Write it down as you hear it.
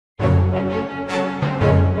ជំ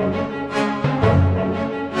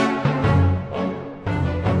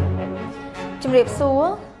រាបសួរ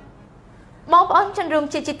បងប្អូនជនរួម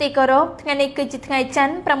ជាទីគោរពថ្ងៃនេះគឺជាថ្ងៃច័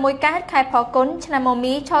ន្ទ6កើតខែផល្គុនឆ្នាំម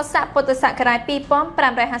មីឆស័កពុទ្ធសករាជ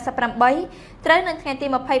2558ត្រូវនៅថ្ងៃទី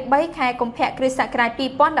23ខែកុម្ភៈគ្រិស្តសករាជ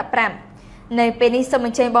2015នៅពេលនេះសូមអ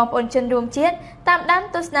ញ្ជើញបងប្អូនជនរួមជាតិតាមដាន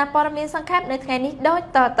ទស្សនាព័ត៌មានសង្ខេបនៅថ្ងៃនេះដូច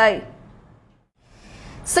តទៅ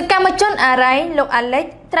សកម្មជនអារ៉ៃលោកអាឡិច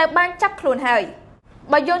ត្រូវបានចាប់ខ្លួនហើយ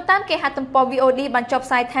បើយោងតាមគេហទំព័រ VOD បានចុះ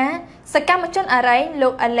ផ្សាយថាសកម្មជនអារ៉ៃលោ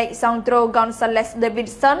ក Alexandro Gonzalez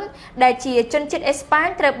Davidson ដែលជាជនជាតិអេស្ប៉ាញ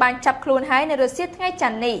ត្រូវបានចាប់ខ្លួនហើយនៅរសៀលថ្ងៃច័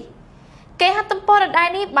ន្ទនេះគេហទំព័រដដែល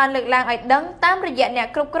នេះបានលើកឡើងឲ្យដឹងតាមរយៈអ្នក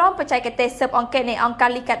គ្រប់គ្រងបច្ចេកទេសស៊ើបអង្កេតនៃអង្គការ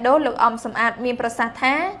Liga-do លោកអំសំអាតមានប្រសាសន៍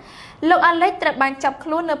ថាលោក Alex ត្រូវបានចាប់ខ្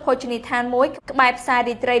លួននៅភោជនីយដ្ឋានមួយក្បែរផ្សារ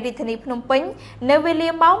រាត្រីរាជធានីភ្នំពេញនៅវេលា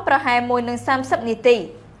ម៉ោងប្រហែល 1:30 នាទី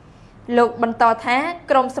លោកបន្តថា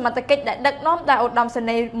ក្រុមសមត្ថកិច្ចដែលដឹកនាំដោយឧត្តមសេ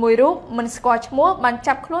នីយ៍មួយរូបមិនស្គាល់ឈ្មោះបាន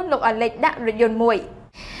ចាប់ខ្លួនលោកអាឡិចដាក់រថយន្តមួយ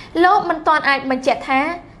លោកមិនទាន់អាចបញ្ជាក់ថា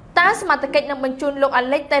តើសមត្ថកិច្ចនឹងបញ្ជូនលោកអា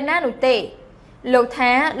ឡិចទៅណានោះទេលោក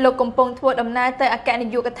ថាលោកកំពុងធ្វើដំណើរទៅអគ្គនា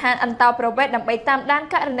យកដ្ឋានអន្តោប្រវេសន៍ដើម្បីតាមដាន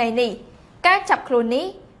ករណីនេះការចាប់ខ្លួននេះ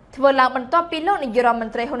ធ្វើឡើងបន្ទាប់ពីលោកនាយរដ្ឋម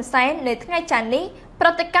ន្ត្រីហ៊ុនសែននៅថ្ងៃច័ន្ទនេះប្រ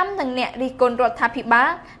តិកម្មនឹងអ្នករិះគន់រដ្ឋាភិបាល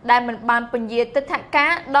ដែលមិនបានពន្យាទិដ្ឋាកា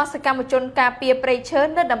រដល់សកម្មជនការពារព្រៃឈើ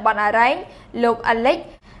នៅតំបន់អារ៉ែងលោកអាឡិច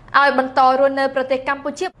ឲ្យបន្តរស់នៅប្រទេសកម្ពុ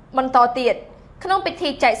ជាបន្តទៀតក្នុងពិធី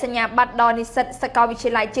ចែកសញ្ញាបត្រដល់និស្សិតសាកលវិទ្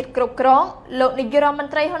យាល័យជាតិគ្រប់គ្រងលោកនាយរដ្ឋម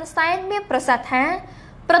ន្ត្រីហ៊ុនសែនមានប្រសាសន៍ថា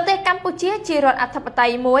ប្រទេសកម្ពុជាជារដ្ឋអធិបតេ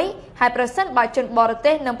យ្យមួយហើយប្រសិនបើជនបរ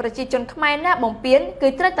ទេសនិងប្រជាជនខ្មែរណាបំពានគឺ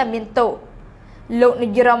ត្រូវតែមានទោសលោកនា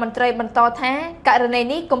យរដ្ឋមន្ត្រីបន្តថាករណី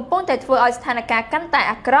នេះកំពុងតែធ្វើឲ្យស្ថានភាពកាន់តែ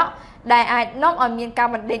អាក្រក់ដែលអាចនាំឲ្យមានការ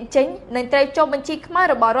បណ្តេញចេញនិងត្រូវចុះបញ្ជីខ្មៅ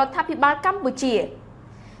របស់រដ្ឋាភិបាលកម្ពុជា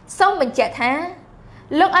សូមបញ្ជាក់ថា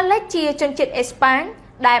លោកអាឡិចជាជនជាតិអេស្ប៉ាញ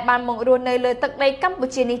ដែលបានមករស់នៅលើទឹកដីកម្ពុ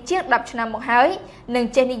ជានេះជាង10ឆ្នាំមកហើយនិង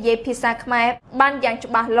ចេះនិយាយភាសាខ្មែរបានយ៉ាង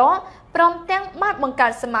ច្បាស់លាស់ព្រមទាំងបានបង្កើ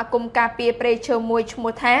តសមាគមការពារព្រៃឈើមួយឈ្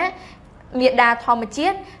មោះថាមាតាធម្មជា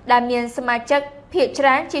តិដែលមានសមាជិកភាគច្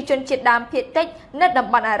រើនជាជនជាតិដើមភាគតិចនៅតំ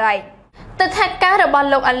បន់អារ៉ៃទិដ្ឋាការរបស់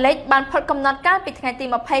លោកអាឡិចបានផុតកំណត់កាលពីថ្ងៃទី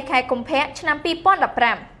20ខែកុម្ភៈឆ្នាំ2015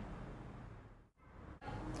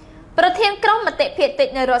ប្រធានក្រុមមតិភាគតិច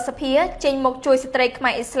នៅរដ្ឋសភាចេញមកជួយស្ត្រីខ្មែ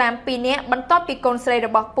រអ៊ីស្លាម2នាក់បន្ទាប់ពីកូនស្រីរ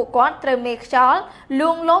បស់ពួកគាត់ត្រូវមេខ្យល់លួ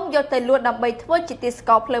ងលោមយកទៅលួចដើម្បីធ្វើជាទាសក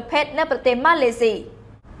រផ្លូវភេទនៅប្រទេសម៉ាឡេស៊ី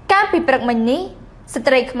កាលពីព្រឹកមិញនេះស្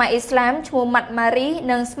ត្រីខ្មែរអ៊ីស្លាមឈ្មោះម៉ាត់ម៉ារី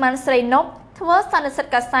និងស្មានស្រីណុបធ្វើសន្និសីទ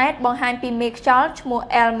កាសែតបង្ហាញពីមេខ្យល់ឈ្មោះ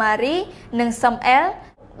អែលម៉ារីនិងសឹមអែល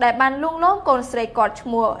ដែលបានលួងលោមកូនស្រីគាត់ឈ្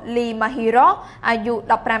មោះលីម៉ាហ៊ីរ៉ូអាយុ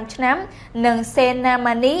15ឆ្នាំនិងសេណា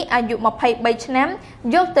ម៉ានីអាយុ23ឆ្នាំ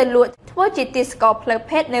យកទៅលួចធ្វើជាទាសករផ្លូវ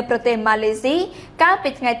ភេទនៅប្រទេសម៉ាឡេស៊ីកាលពី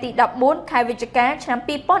ថ្ងៃទី14ខែវិច្ឆិកាឆ្នាំ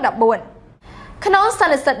2014ក្នុងស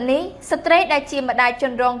ន្និសីទនេះស្ត្រីដែលជាម្ដាយជ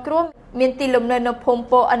នរងគ្រោះមានទីលំនៅនៅភូមិ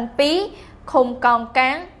ពោអិន2ឃុំកោង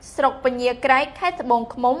កាងស្រុកពញាក្រែកខេត្តត្បូង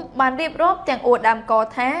ឃ្មុំបានរៀបរាប់ទាំងអួតដើមក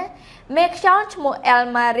ថាមេខ្យល់ឈ្មោះអែល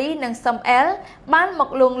ម៉ារីនិងសឹមអែលបានមក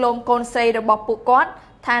លួងលោមកូនស្រីរបស់ពួកគាត់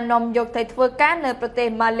ថានាំយកទៅធ្វើការនៅប្រទេស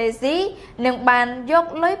ម៉ាឡេស៊ីនិងបានយក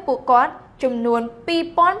លុយពួកគាត់ចំនួន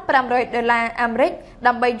$2,500អាមេរិក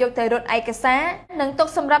ដើម្បីយកទៅរត់ឯកសារនិងទុក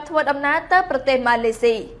សម្រាប់ធ្វើដំណើរទៅប្រទេសម៉ាឡេ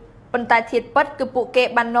ស៊ីប៉ុន្តែធៀបពិតគឺពួកគេ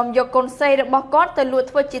បាននាំយកកូនស្រីរបស់គាត់ទៅលួច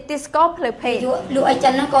ធ្វើជាទាសករផ្លូវភេទលក់ឲ្យចិ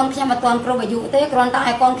នហ្នឹងកូនខ្ញុំមិនទាន់គ្រប់អាយុទេគ្រាន់តែ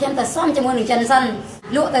ឲ្យកូនខ្ញុំទៅសុំជាមួយនឹងចិនសិន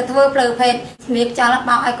លក់ទៅធ្វើផ្លូវភេទមានខ្យល់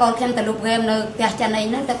បោកឲ្យកូនខ្ញុំទៅលុបហ្គេមនៅផ្ទះចិនអី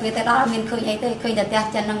ហ្នឹងតែវាទៅដល់មានឃើញអីទេឃើញតែផ្ទះ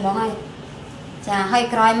ចិនហ្នឹងហ្មងហើយចាហើយ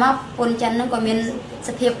ក្រោយមកពុនចិនហ្នឹងក៏មានស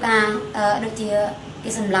ភាពការដូចជាគេ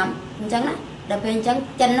សម្លាប់អញ្ចឹងណាដល់ពេលអញ្ចឹង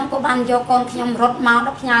ចិនហ្នឹងក៏បានយកកូនខ្ញុំរត់មកដ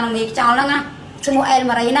ល់ផ្ញើនឹងមេខ្យល់ហ្នឹងណាឈ្មោះអែល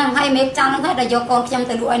ម៉ារីហ្នឹងហើយមេខ្យល់ហ្នឹងហើយដែលយកកូនខ្ញុំ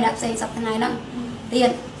ទៅលក់ឲ្យអ្នកផ្សេងសប្តាហ៍ថ្ងៃហ្នឹងទៀ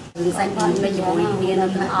តគឺសាច់គាត់ជាមួយគ្នានៅ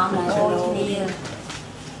ក្នុងអស់ដែរគ្នា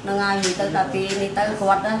នឹងហើយទៅដល់ពេលនេះទៅ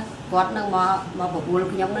គាត់នឹងមកបបួល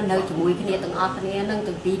ខ្ញុំនៅជាមួយគ្នាទាំងអស់គ្នានឹង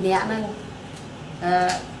ទាំងពីរនាក់ហ្នឹង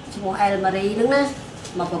ឈ្មោះអែលម៉ារីហ្នឹងណា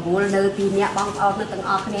មកបបួលនៅពីរនាក់បងប្អូននៅទាំង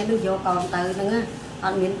អស់គ្នានឹងយកកូនទៅហ្នឹងអ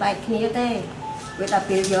ត់មានបែកគ្នាទេវាដល់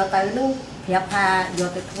ពេលយកទៅហ្នឹងប្រាប់ថាយក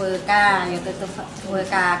ទៅធ្វើការយកទៅធ្វើ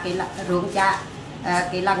ការគេរោងចក្រ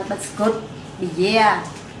គេឡើងបិទស្គុតវិយា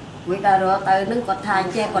វាដល់រកទៅនឹងគាត់ថា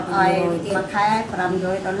ចេះគាត់ឲ្យមួយខែ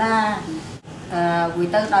$500វា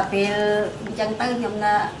ទៅដល់ពេលអញ្ចឹងទៅខ្ញុំ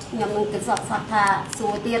នឹងគិតសក់ថាសួ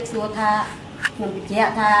រថាខ្ញុំបញ្ជា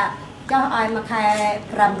ក់ថាចោះឲ្យមួយខែ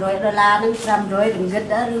$500នឹង500 ringgit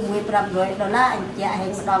ឬមួយ$500អញ្ជាក់ឲ្យ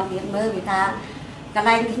ម្ដងទៀតមើលវាថាកន្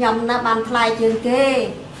លែងខ្ញុំណាបានថ្លៃជាងគេ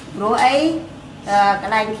ព្រោះអីក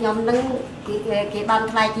ន្លែងខ្ញុំនឹងគេបាន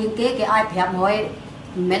ថ្លៃជាងគេឲ្យ500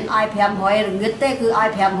 mình ai phèm hỏi người tê cứ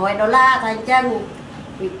ai phèm hỏi đô la thành chân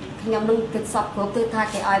nhầm nâng kịch sọc của tư tha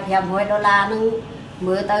cái ai phèm hỏi đô la nâng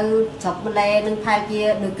mưa từ sọc một lệ nâng khai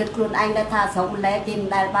kia được kịch luôn anh đã tha sọc một lệ kim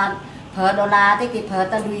đại ban phở đô la thế cái phở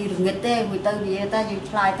ta đuôi người tê người ta vì ta dùng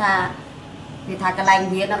lại tha vì tha cái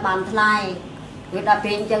lành gì nó bàn thay người ta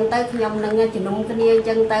pin chân tới nhầm nâng chỉ nung cái nia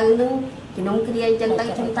chân tới nâng chỉ nung cái nia chân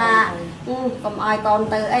tới chúng ta còn ai còn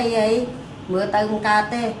tới ấy mưa tới không ca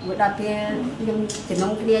tê người ta pin chỉ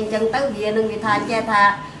nung cái nia chân tới vì nâng vì tha che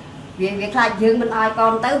tha vì việc thay dương mình ai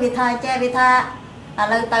còn tới vì thay che vì tha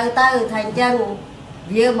lời từ thành chân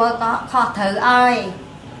vì mới có khó thử ai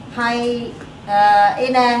hay ý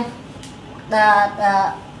nè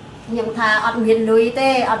nhưng tha ăn miền lùi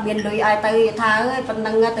tê ăn miền lùi ai tới tha ơi phần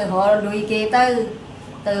năng từ họ lùi kia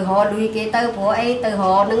từ họ lùi kia tới của ấy từ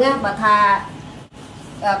họ nữa mà tha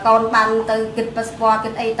con ban từ kịch passport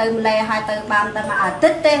kịch ấy từ lê hai từ ban ta mà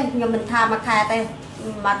tích tê nhưng mình tha mà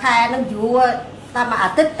khai nó dụ ta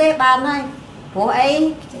mà tích tê ban này của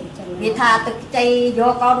ấy vì tha từ chay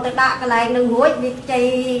vô con từ đã cái này nâng hối vì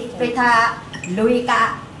chay vì tha lùi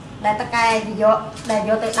cả để ta cài vô để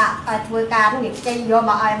vô tới đặt thui cá nó việc chơi vô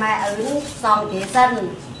mà ai mai ở xong kỳ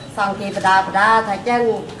sân xong kỳ bả thay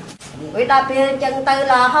chân với đa phía chân tư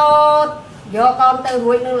là hốt vô con tư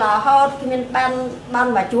hụi nữa là hốt khi mình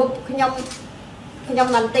ban mà chuột khi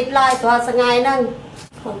nhom ngăn tích lại tòa sang ngày nâng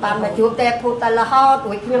không ban mà chuột tè phụ ta là hốt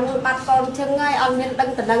hụi khi nhom bắt con chân ngay ăn miên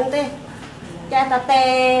đăng từ đăng thế cha ta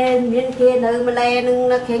tè miên kia nữ mà lê nâng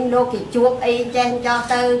nó khiến đô kỳ chuột ấy chen cho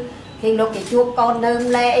tư khi lúc cái chuột con nương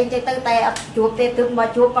lê anh chơi tới tay chuột tê từ mà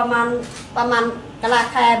chuộtประมาณcái là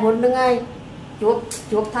khe bốn nương ấy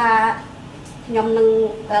chuột tha nhom nương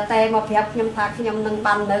tay mà phép nhom tha nhom nương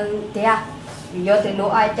ban nương tè vô từ lúa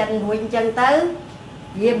ai chân huynh chân tới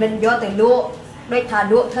vì mình vô từ lúa đôi thả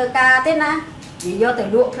lúa thơ ca thế na vì vô từ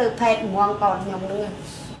lúa thơ phèn ngoan còn nhom nương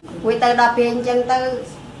quay tới đạp tiền chân tới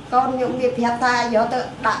con nhom việc phép tha vô từ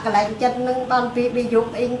đặt cái lạnh chân nương ban bị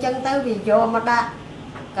dục in chân tới vì vô mà đã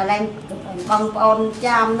cái này bằng ôn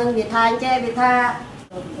chạm nâng vì thay che vì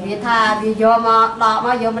vì vô mà đọ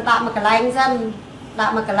mà vô mà đạp mà cái lạnh dân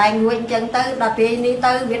đạp mà cái lạnh nguyên chân tới đạp đi đi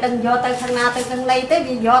tới vì đừng vô tới thằng nào tới thằng lấy tới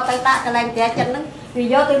vì vô tới đạp cái lạnh té chân nâng vì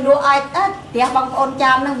vô tới lúa ai té bằng ôn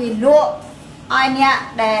chạm nâng vì lúa ai nè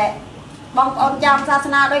để bằng ôn chạm sa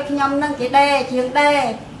na đôi khi nhom nâng cái đê chiếng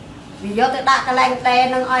đê vì vô tới đạp cái lạnh đê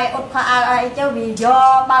nâng ai ốt pha ai chứ vì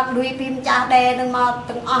vô bằng đuôi phim cha đê nâng mà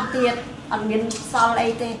từng tiền anh miền sau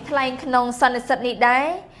đây thế. Thay nông sản xuất ní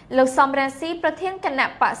đáy, lục xóm rainsyประเทศคณะ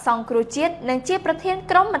ปะซองครูจิตនិងជាប្រធាន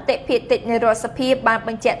ក្រុមមតិភិតិនៃរដ្ឋសភាបានប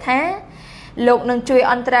ញ្ជាក់ថាលោកនឹងជួយ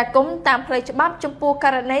អន្តរាគមន៍តាមផ្លូវច្បាប់ចំពោះក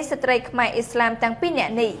រណីស្ត្រីខ្មែរអ៊ីស្លាមទាំងពីរនា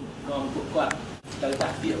ក់នេះក៏ពួកគាត់ទៅដា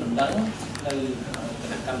ក់ពាក្យបណ្ដឹងនៅគ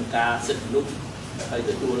ណៈកម្មការសិទ្ធិមនុស្សហើយ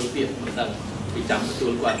ទទួលពាក្យបណ្ដឹងពីចាំទទួ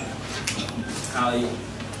លគាត់ហើយ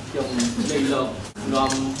ខ្ញុំលេងលោក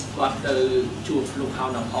នាំគាត់ទៅជួបលោកហៅ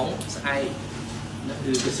ណាំហុងស្អែក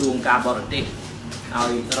គឺក្រសួងការបរទេសហើ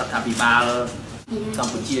យរដ្ឋាភិបាលក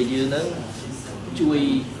ម្ពុជាយើងនឹងជួយ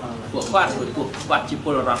ពួកគាត់ជាព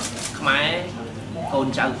លរដ្ឋខ្មែរកូន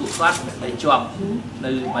ចៅពួកគាត់ដែលជាប់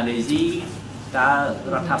នៅម៉ាឡេស៊ីតើ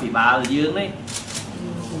រដ្ឋាភិបាលយើងនេះ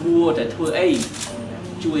គួរតែធ្វើអី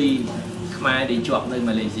ជួយខ្មែរដែលជាប់នៅ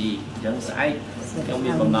ម៉ាឡេស៊ីអញ្ចឹងស្អែកខ្ញុំ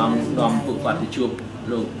មានបំណងនាំពួកគាត់ទៅជួប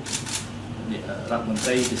លោករដ្ឋមន្ត្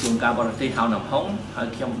រីក្រសួងការបរទេសហៅណាំហុងហើយ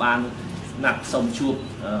ខ្ញុំបានណាត់សុំជួប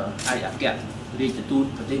ឯកអគ្គរដ្ឋទូត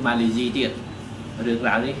ប្រទេសម៉ាឡេស៊ីទៀតរឿង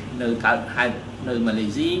រ៉ាវនេះនៅកើតហេតុនៅម៉ាឡេ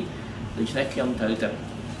ស៊ីដូច្នេះខ្ញុំត្រូវតែ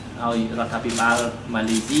ឲ្យរដ្ឋាភិបាលម៉ា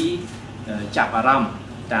ឡេស៊ីចាប់អារម្មណ៍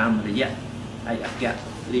តាមរយៈឯកអគ្គរ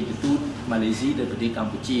ដ្ឋទូតម៉ាឡេស៊ីនៅប្រទេសក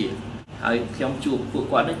ម្ពុជាហើយខ្ញុំជួបពួក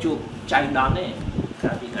គាត់នឹងជួបចៅដនទេ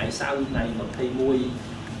កាលពីថ្ងៃសៅរ៍ថ្ងៃ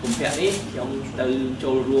21កុម្ភៈនេះខ្ញុំទៅ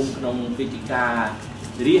ចូលរួមក្នុងវេទិកា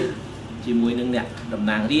រាជជាមួយនឹងអ្នកតំ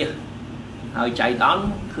ណាងរាជហើយចៃដន្យ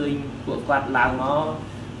ឃើញពួកគាត់ឡើងមក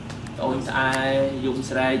ត្អូញត្អែយំ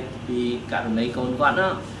ស្រែកពីករណីកូនគាត់ណា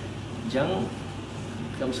អញ្ចឹង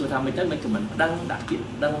ខ្ញុំសួរថាមិនទៅមិនមិនដឹងដាក់ពាក្យ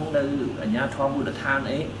ដឹងនៅអាជ្ញាធរមូលដ្ឋាន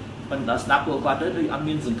អីប៉ុន្តែស្ដាប់ពួកគាត់ទៅដូចអត់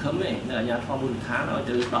មានសង្ឃឹមទេនៅអាជ្ញាធរមូលដ្ឋានឲ្យ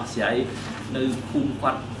ទៅដោះស្រាយនៅភូមិ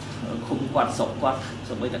គាត់ឃុំគាត់ស្រុកគាត់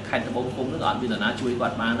សូម្បីតែខេត្តត្បូងឃុំនឹងអត់មាននរណាជួយគា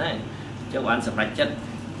ត់បានដែរអញ្ចឹងបានសម្រេចចិត្ត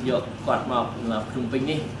យកគាត់មកភ្នំពេញ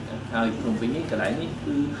នេះហើយភ្នំពេញនេះកន្លែងនេះ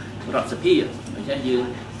គឺរដ្ឋសភាអញ្ចឹងយើង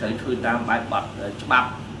ត្រូវធ្វើតាមបែបបទច្បាប់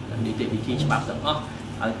នីតិវិធីច្បាប់ទាំងអស់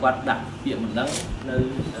ហើយគាត់ដាក់ពាក្យបណ្ដឹងនៅ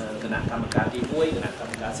គណៈកម្មការទី1គណៈក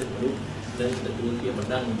ម្មការសិទ្ធិមនុស្សនឹងទទួលពាក្យប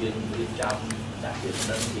ណ្ដឹងយើងរៀបចំដាក់ពាក្យបណ្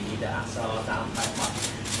ដឹងពីដែលអក្សរតាមបែបបទ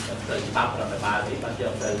ទៅច្បាប់រដ្ឋបាលនេះបាទយ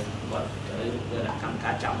កទៅគាត់គណៈកម្ម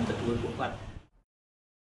ការចាំទទួលពួកគាត់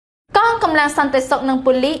កងកម្ កម្លាំងសន្តិសុខនិង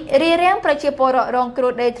ប៉ូលីសរារាំងប្រជាពលរដ្ឋរងគ្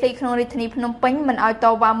រោះដីធ្លីក្នុងរាជធានីភ្នំពេញមិនឲ្យត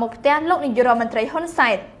វ៉ាមុខផ្ទះលោកនាយរដ្ឋមន្ត្រីហ៊ុនសែ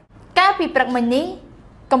នកាលពីព្រឹកមិញនេះ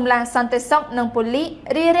កម្លាំងសន្តិសុខនិងប៉ូលីស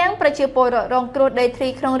រារាំងប្រជាពលរដ្ឋរងគ្រោះដីធ្លី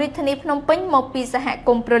ក្នុងរាជធានីភ្នំពេញមកពីសហគ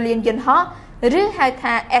មន៍ប្រលានយន្តហោះឬហៅ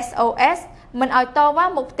ថា SOS មិនឲ្យតវ៉ា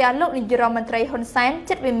មុខផ្ទះលោកនាយរដ្ឋមន្ត្រីហ៊ុនសែន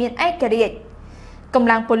ចិត្តវិមានឯករាជ្យកម្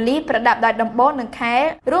លាំងប៉ូលីសប្រដាប់ដោយដំបូលនិងខែ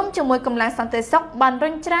រួមជាមួយកម្លាំងសន្តិសុខបានរុ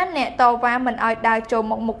ញច្រានអ្នកតវ៉ាមិនឲ្យដើរចូល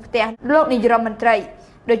មុខផ្ទះលោកនាយរដ្ឋមន្ត្រី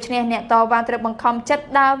ដូច្នេះអ្នកតវ៉ាត្រូវបង្ខំចិត្ត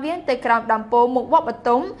ដើរវាងទៅក្រោមដំពូលមុខវត្តប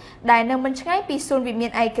ទុមដែលនៅមិនឆ្ងាយពីសួនវិមា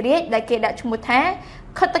នឯករាជ្យដែលគេដាក់ឈ្មោះថា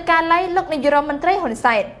ខិត្តកាល័យលោកនាយរដ្ឋមន្ត្រីហ៊ុន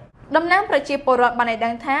សែនតំណាងប្រជាពលរដ្ឋបានឲ្យដឹ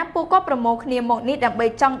ងថាពួកគាត់ប្រមូលគ្នាមកនេះដើម្បី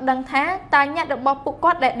ចង់ដឹងថាតើញាតិរបស់ពួក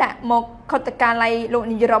គាត់ដែលដាក់មកខិត្តកាល័យលោក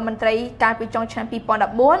នាយរដ្ឋមន្ត្រីកាលពីចុងឆ្នាំ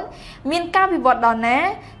2014មានការវិវត្តដល់ណា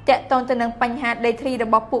តាក់ទងទៅនឹងបញ្ហាដីធ្លីរ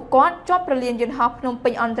បស់ពួកគាត់ជាប់ប្រលានយន្តហោះភ្នំពេ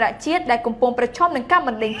ញអន្តរជាតិដែលកំពុងប្រឈមនឹងការប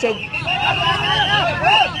ណ្តេញចេញ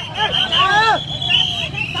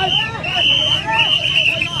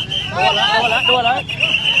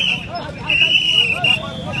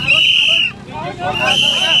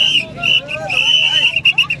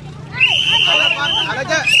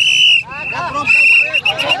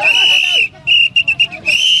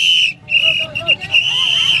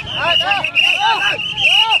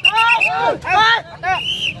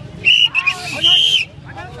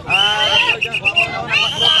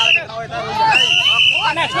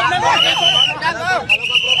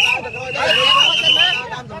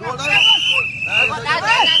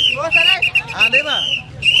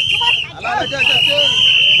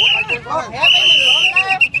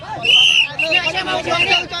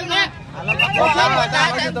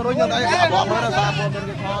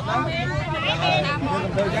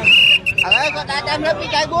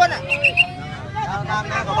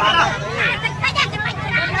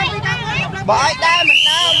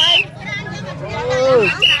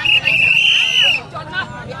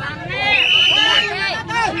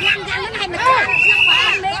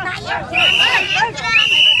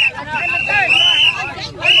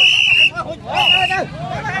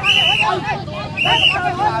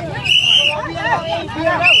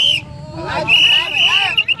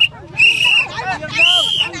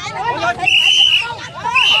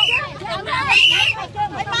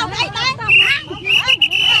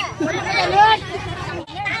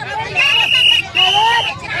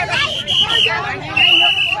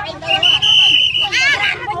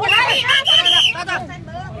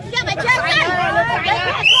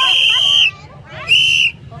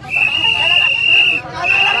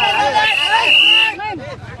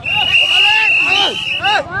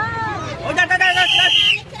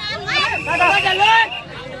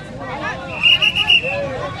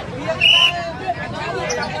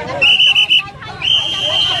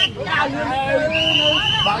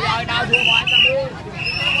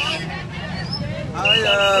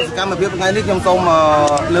កម្មភាពថ្ងៃនេះខ្ញុំសូម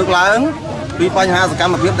លើកឡើងពីបញ្ហាសក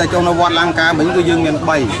ម្មភាពដែលចូលនៅវត្តលង្កាមិញគឺយើងមាន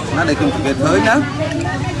3ណាដែលខ្ញុំសង្កេតឃើញណា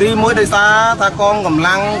ទី1ដោយសារថាកងកម្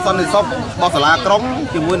លាំងសន្តិសុខរបស់សាលាក្រុង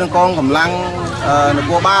ជាមួយនឹងកងកម្លាំងន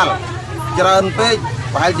គរបាលច្រើនពេក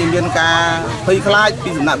ប្រហែលជាមានការភ័យខ្លាចពី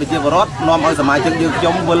សំណាក់ប្រជាពលរដ្ឋនាំឲ្យសមាជិកយើងខ្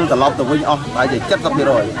ញុំវិលត្រឡប់ទៅវិញអស់ប្រហែលជា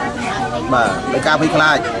 70% បាទដោយការភ័យខ្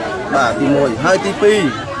លាចបាទទី1ហើយទី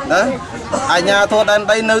2ណាអាជ្ញាធរដែន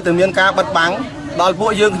ដីនៅតែមានការបិទបាំងដល់ពួ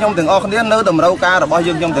កយើងខ្ញុំទាំងអស់គ្នានៅតម្រូវការរបស់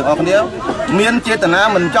យើងខ្ញុំទាំងអស់គ្នាមានចេតនា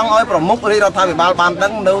មិនចង់ឲ្យប្រមុខរាជរដ្ឋាភិបាលបានដឹ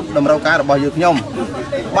ងនៅតម្រូវការរបស់យើងខ្ញុំ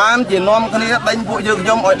បានជានាំគ្នាដេញពួកយើងខ្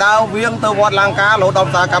ញុំឲ្យដើរវៀងទៅវត្តលង្ការរហូតដល់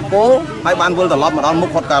ផ្សារកាប់គោហើយបានវិលត្រឡប់មកដល់មុខ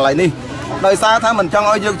ខុតកាល័យនេះដោយសារថាមិនចង់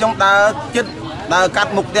ឲ្យយើងខ្ញុំដើរចិត្តដើរកា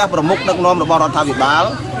ត់មុខផ្ទះប្រមុខដឹកនាំរបស់រដ្ឋាភិបាល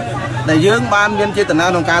ដែលយើងបានមានចេតនា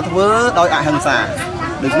ក្នុងការធ្វើដោយអហិង្សា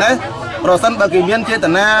ដូច្នេះប្រសិនបើគេមានចេត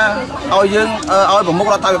នាឲ្យយើងឲ្យប្រមុខ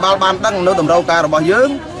រដ្ឋាភិបាលបានដឹងនៅតម្រូវការរបស់យើង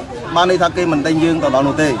បានន័យថាគេមិនដេញយើងទៅដល់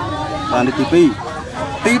នោះទេបានទី2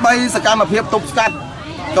ទី3សកម្មភាពទប់ស្កាត់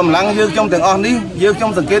កម្លាំងយើងខ្ញុំទាំងអស់នេះយើងខ្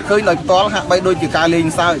ញុំសង្កេតឃើញដោយផ្ទាល់ហាក់បីដូចជាការលេង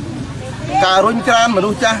សើចការរុញច្រានមនុ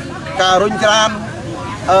ស្សចាស់ការរុញច្រាន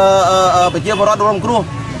ប្រជាពលរដ្ឋរងគ្រោះ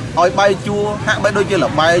ឲ្យបាយជួរហាក់បីដូចជាល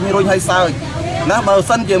បែងរុញឲ្យសើចណាបើ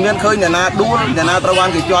សិនជាមានឃើញអ្នកណាដួលអ្នកណាត្រូវបាន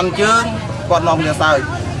គេជន់ជើងគាត់នាំគ្នាសើច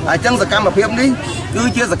អញ្ចឹងសកម្មភាពនេះគឺ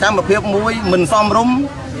ជាសកម្មភាពមួយមិនសមរម្យ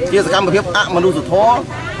ជាសកម្មភាពអមនុស្សធម៌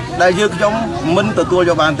ដែលយើងខ្ញុំមិនទទួល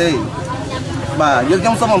យកបានទេបាទយើងខ្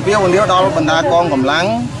ញុំសូមអំពាវនាវដល់បណ្ដាកងកម្លាំង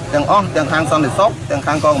ទាំងអស់ទាំងខាងសន្តិសុខទាំង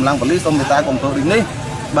ខាងកងកម្លាំងប៉ូលីសសូមមេត្តាកុំធ្វើដូចនេះ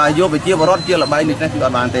បាទយកប្រជាពលរដ្ឋជាលបែងនេះគឺអ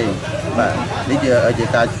ត់បានទេបាទនេះជា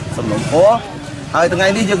ការសំណូមពរហើយថ្ងៃ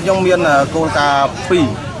នេះយើងខ្ញុំមានគោលការណ៍2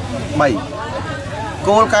 3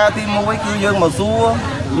គោលការណ៍ទី1គឺយើងមកសួរ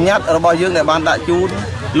ញត្តិរបស់យើងដែលបានដាក់ជូន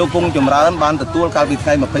លោកគង់ចម្រើនបានទទួលកាលពីថ្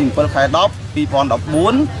ងៃ27 ខែ 10 2014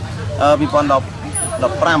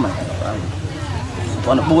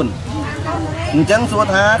 អញ្ចឹងសួរ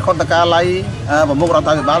ថាខុទ្ទកាល័យប្រមុខរដ្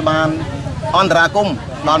ឋាភិបាលបានអន្តរាគមន៍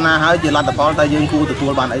ដល់ណាហើយជាលទ្ធផលតែយើងគួរទទួ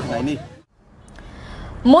លបានអីថ្ងៃនេះ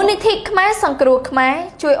មូលនិធិខ្មែរសង្គ្រោះខ្មែរ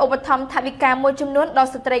ជួយឧបត្ថម្ភថវិកាមួយចំនួនដ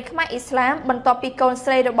ល់ស្ត្រីខ្មែរអ៊ីស្លាមបន្ទាប់ពីកូន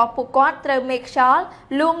ស្រីរបស់ពួកគាត់ត្រូវមេខ្យល់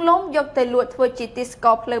លួងលោមយកទៅលក់ធ្វើជាទីស្ក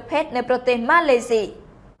រភ្លើភេទនៅប្រទេសម៉ាឡេស៊ី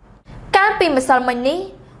កាលពីម្សិលមិញនេះ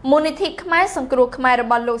មូលនិធិខ្មែរសង្គ្រោះខ្មែររ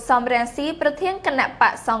បស់លោកសំរងស៊ីប្រធានគណៈប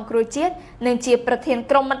កសង្គ្រោះជាតិនិងជាប្រធាន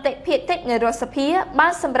ក្រុមមតិភាគតិចនៃរដ្ឋសភាបា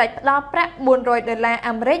នសម្រេចផ្តល់ប្រាក់$400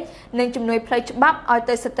អាមេរិកនិងជំនួយផ្លូវច្បាប់ឲ្យ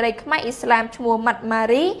ទៅស្ត្រីខ្មែរអ៊ីស្លាមឈ្មោះម៉ាត់ម៉ា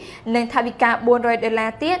រីនិងថវិកា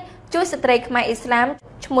$400ទៀតជួយស្ត្រីខ្មែរអ៊ីស្លាម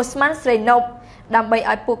ឈ្មោះស្មានស្រីណូបដើម្បី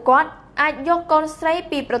ឲ្យពួកគាត់អាចយកកូនស្រី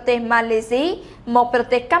ពីប្រទេសម៉ាឡេស៊ីមកប្រ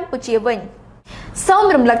ទេសកម្ពុជាវិញសូម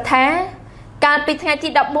រំលឹកថាកាលពីថ្ងៃទី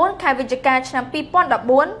14 ខែវិច្ឆិកាឆ្នាំ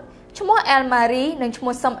 2014 ឈ្មោះអែលម៉ារីនិងឈ្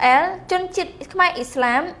មោះសំអែលជនជាតិខ្មែរអ៊ីស្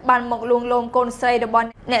លាមបានមកលួងលោមកូនស្រីរបស់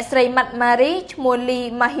អ្នកស្រីម៉ាត់ម៉ារីឈ្មោះលី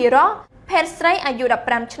ម៉ាហ៊ីរ៉ូភេទស្រីអាយុ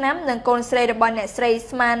15ឆ្នាំនិងកូនស្រីរបស់អ្នកស្រី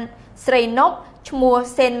ស្មានស្រីណូបឈ្មោះ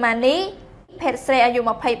សេនម៉ានីភេទស្រីអាយុ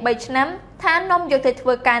23ឆ្នាំថានាំយកទៅធ្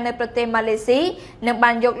វើការនៅប្រទេសម៉ាឡេស៊ីនិង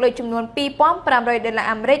បានយកលុយចំនួន$2,500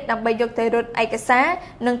អាមេរិកដើម្បីយកទៅរត់ឯកសារ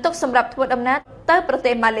និងទុកសម្រាប់ធ្វើដំណើរទៅប្រ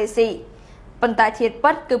ទេសម៉ាឡេស៊ីប៉ុន្តែធៀប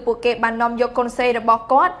ពិតគឺពួកគេបាននាំយកកូនស្រីរបស់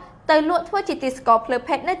គាត់ទៅលក់ធ្វើជាទីស្ករភ្លើ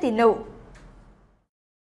ភេទនៅទីនោះ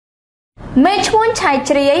មេឈ្មោះឆៃ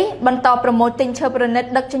ជ្រាយបន្តប្រមូលទិញឈើប្រណិត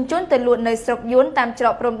ដឹកជញ្ជូនទៅលក់នៅស្រុកយួនតាមច្រ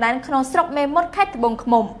កព្រំដែនក្នុងស្រុកមេមត់ខេត្តត្បូងឃ្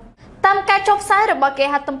មុំតាមការចុះផ្សាយរបស់គេ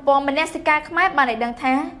ហទំព័រមនសិការខ្មែរបានឲ្យដឹង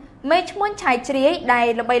ថាមេឈ្មោះឆៃជ្រាយដែល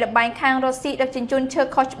ល្បីល្បាញខាងរ៉ូស៊ីដឹកជញ្ជូនឈើ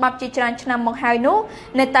ខុសច្បាប់ជាច្រើនឆ្នាំមកហើយនោះ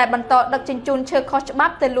នៅតែបន្តដឹកជញ្ជូនឈើខុសច្បា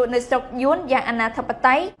ប់ទៅលក់នៅស្រុកយួនយ៉ាងអនាធិប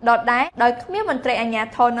តេយ្យដដែលដោយគ្មានមន្ត្រីអាជ្ញា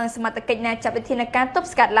ធរនិងសមត្ថកិច្ចណាចាត់វិធានការទប់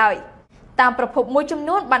ស្កាត់ឡើយតាមប្រភពមួយចំ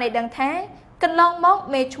នួនបានឲ្យដឹងថាកន្លងមក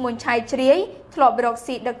មេឈ្មោះឆៃជ្រាយធ្លាប់រក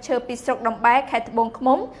ស៊ីដឹកឈើពីស្រុកដំបែខេត្តត្បូងឃ្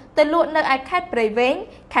មុំទៅលក់នៅឯខេត្តព្រៃវែង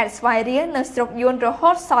ខេត្តស្វាយរៀងនៅស្រុកយួនរហូ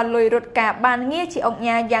តសល់លុយរត់ការបានងារជាអង្គ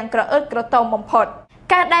ញាយ៉ាងក្រអឺតក្រទមបំផុត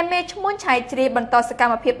ការដែលមេឈ្មោះឆៃជ្រាយបន្តសក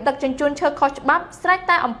ម្មភាពដឹកជញ្ជូនឈើខុសច្បាប់ស្រេច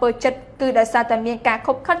តែអំពើចិត្តគឺដោយសារតែមានការ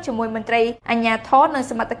ខុបខិតជាមួយមន្ត្រីអាជ្ញាធរនិង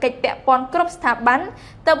សមត្ថកិច្ចពាក់ព័ន្ធគ្រប់ស្ថាប័ន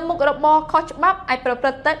ទៅមុខរបរខុសច្បាប់អាចប្រព្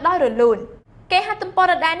រឹត្តទៅដោយរលូនគេហទំព័រ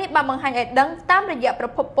ដដែលនេះបានបង្ហាញឲ្យដឹងតាមរយៈប្រ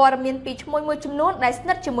ភពព័ត៌មានពីឈ្មោះមួយចំនួនដែលស្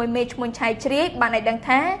និទ្ធជាមួយមេឈ្មោះឆៃជ្រាយបានឲ្យដឹង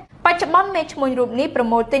ថាបច្ចុប្បន្នមេឈ្មោះរូបនេះប្រ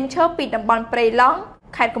មូលទិញឈើពីតំបន់ព្រៃឡង់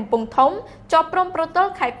ខេត្តកំពង់ធំជាប់ព្រំប្រទល់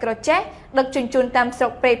ខេត្តក្រចេះដឹកជញ្ជូនតាមស្រុ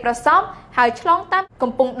កព្រៃប្រសពហើយឆ្លងតាម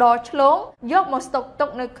កំពង់ដរឆ្លងយកមកស្តុកទុក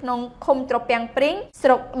នៅក្នុងឃុំត្រពាំងព្រីងស្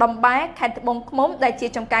រុកដំបែខេត្តត្បូងឃ្មុំដែលជា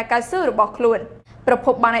ចំការកៅស៊ូរបស់ខ្លួនប្រភ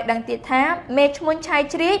ពបានឲ្យដឹងទៀតថាមេឈ្មោះឆៃ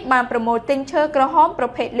ជ្រាយបានប្រមូលទិញឈើក្រហមប្រ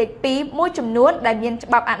ភេទលេខ2មួយចំនួនដែលមានច្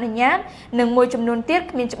បាប់អនុញ្ញាតនិងមួយចំនួនទៀត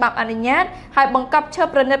គ្មានច្បាប់អនុញ្ញាតហើយបង្កប់ឈើ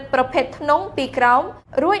ប្រណិតប្រភេទធ្នង់ពីក្រោម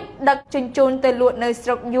រួចដឹកជញ្ជូនទៅលក់នៅស្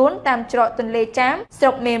រុកយួនតាមច្រកទន្លេចាមស្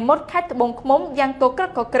រុកមេមត់ខេត្តត្បូងឃ្មុំយ៉ាងកក្រឹក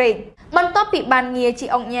កក្រែងបន្ទាប់ពីបានងារជា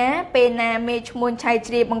អង្គញាពេលណាមេឈ្មោះឆៃ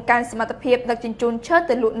ជ្រាយបង្កើនសមត្ថភាពដឹកជញ្ជូនឈើ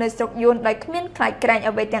ទៅលក់នៅស្រុកយួនដោយគ្មានខ្លាចក្រែង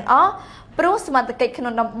អ្វីទាំងអស់ព្រោះសមត្ថកិច្ចក្នុ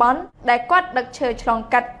ងតំបន់ដែលគាត់ដឹកឈើឆ្លង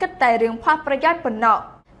កាត់គិតតែរឿងផលប្រយោជន៍ប៉ុណ្ណោះ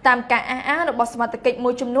តាមការអះអាងរបស់សមត្ថកិច្ចមួ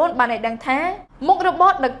យចំនួនបានឲ្យដឹងថាមុខរប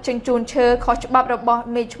រដឹកជញ្ជូនឈើខុសច្បាប់របស់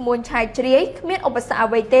មេឈ្មោះឆៃជ្រាយគ្មានឧបសគ្គ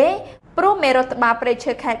អ្វីទេព្រោះមេរដ្ឋបាលព្រៃ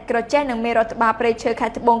ឈើខេត្តក្រចេះនិងមេរដ្ឋបាលព្រៃឈើខេ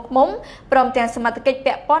ត្តត្បូងឃ្មុំព្រមទាំងសមត្ថកិច្ច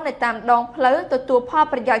ពាក់ព័ន្ធនៅតាមដងផ្លូវទទួលផល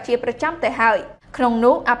ប្រយោជន៍ជាប្រចាំទៅហើយក្នុង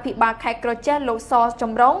នោះអភិបាលខេត្តក្រចេះលោកសច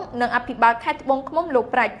ម្រុងនិងអភិបាលខេត្តត្បូងឃ្មុំលោក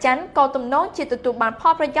ប្រាជ្ញច័ន្ទក៏ទំនងជាទទួលបានផ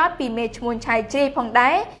លប្រយោជន៍ពីមេឈ្មោះឆៃជ្រាយផង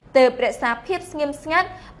ដែរទើបរក្សាភាពស្ងៀមស្ងាត់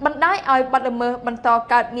បណ្ដាលឲ្យបាត់ល្មើសបន្ត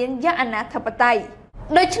កើតមានយ៉ាងអនាធិបតេយ្យ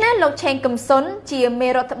ដូច្នេះលោកឆេងកំសុនជាមេ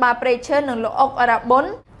រដ្ឋបាលព្រៃឈើនិងលោកអុកអរ៉ាប៊ុន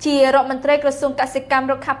ជារដ្ឋមន្ត្រីក្រសួងកសិកម្ម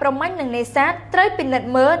រុក្ខាប្រមាញ់និងនេសាទត្រូវពិនិត្យ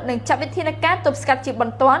មើលនិងចាត់វិធានការទប់ស្កាត់ជាប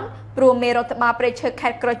ន្ទាន់ព្រោះមេរដ្ឋបាលព្រៃឈើខេ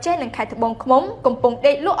ត្តក្រចេះនិងខេត្តត្បូងឃ្មុំកំពុង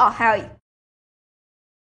ដេកលក់អស់ហើយ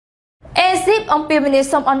អេស៊ីបអំពាវនាវ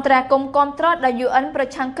សូមអន្តរាគមន៍គាំទ្រដល់ UN ប្រ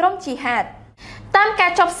ឆាំងក្រុមជីហាតតាមកា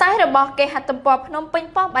រចុះផ្សាយរបស់គេហទំព័រភ្នំពេញ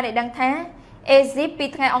ប៉ុស្តិ៍បានឲ្យដឹងថាអេស៊ីបពី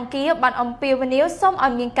ថ្ងៃអង្គារបានអំពាវនាវសូមឲ្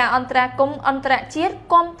យមានការអន្តរាគមន៍អន្តរជាតិ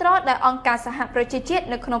គាំទ្រដល់អង្គការសហប្រជាជាតិ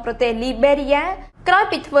នៅក្នុងប្រទេសលីបេរីយ៉ាក្រោយ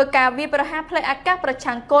ពីធ្វើការវាយប្រហារផ្លូវអាកាសប្រ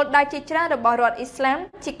ឆាំងគោលដៅជាច្រើនរបស់រដ្ឋអ៊ីស្លាម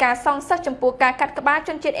ជាការសង្សឹកចំពោះការកាត់ក្បាលជ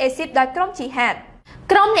នជាតិអេស៊ីបដោយក្រុមជីហាត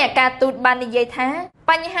ក្រុមអ្នកការទូតបាននិយាយថា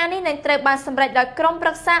បញ្ហានេះនឹងត្រូវបានសម្រេចដោយក្រុមប្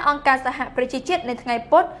រឹក្សាអង្គការសហប្រជាជាតិនៅថ្ងៃ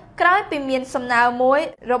ពុធក្រោយពីមានសំណើមួយ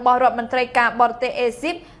របស់រដ្ឋមន្ត្រីការបរទេសអេ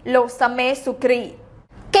ស៊ីបលោកសាមេស៊ូគ្រី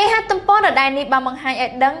គេហទំព័រដដែលនេះបានបង្ហាញឲ្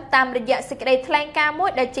យដឹងតាមរយៈសេចក្តីថ្លែងការណ៍មួយ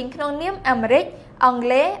ដែលចេញក្នុងនាមអាមេរិក អង់គ្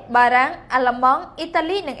លេសបារាំងអាល្លឺម៉ង់អ៊ីតា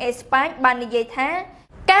លីនិងអេស្ប៉ាញបាននិយាយថា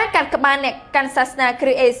ការកាត់ក្បាលអ្នកកាន់សាសនាគ្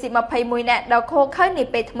រីស្ទអេស៊ី21នាក់ដល់ខូខើនា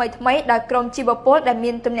ពេលថ្មីដោយក្រុមជីវពលដែល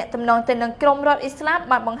មានទំនាក់ទំនងទៅនឹងក្រុមរដ្ឋអ៊ីស្លាម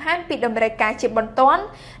បានបង្ហាញពីដំណើរការជាបន្ទាន់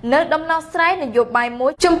នៅដំណោះស្រាយនយោបាយមួ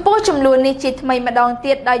យចំពោះចំនួននេះជាថ្មីម្ដង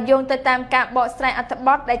ទៀតដោយយោងទៅតាមការបកស្រាយអត្ថប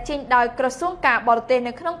ទដែលចេញដោយក្រសួងការបរទេស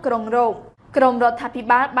នៅក្នុងក្រុងរ៉ូមក្រមរដ្ឋាភិ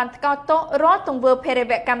បាលបានថ្កោលទោសរាល់ទង្វើភេរ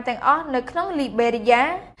វកម្មទាំងអស់នៅក្នុងលីបេរីយ៉ា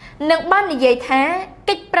និងបាននិយាយថា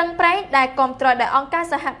កិច្ចប្រឹងប្រែងដែលគ្រប់គ្រងដោយអង្គការ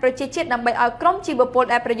សហប្រជាជាតិដើម្បីឲ្យក្រុមជីវពល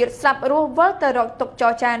ដែលប្រយុទ្ធស្លាប់រស់វិលទៅរកទុកច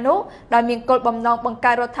រចានោះដោយមានគោលបំណងបង្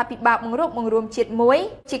កើតរដ្ឋាភិបាលបង្រួបបង្រួមជាតិមួយ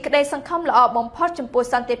ជាក្តីសង្ឃឹមល្អបំផុតចំពោះ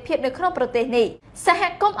សន្តិភាពនៅក្នុងប្រទេសនេះសហ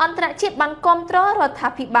គមន៍អន្តរជាតិបានគ្រប់គ្រងរដ្ឋា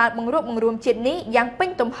ភិបាលបង្រួបបង្រួមជាតិនេះយ៉ាងពេញ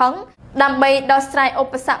ទំហឹងដើម្បីដោះស្រាយឧ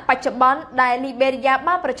បសគ្គបច្ចុប្បន្នដែលលីបេរីយ៉ា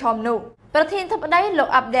បានប្រឈមនោះប្រធានាធិបតីលោក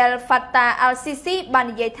អាប់ដែលហ្វាតាអាល់ស៊ីស៊ីបាន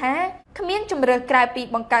និយាយថាគ្មានជំរើសក្រៅពី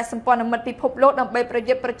បង្កើតសម្ព័ន្ធមិត្តពិភពលោកដើម្បីប្រ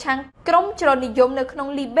យុទ្ធប្រឆាំងក្រុមជ្រុលនិយមនៅក្នុង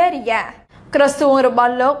លីបេរីយ៉ាក្រសួងរប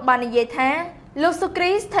ស់លោកបាននិយាយថាលោកស៊ូគ្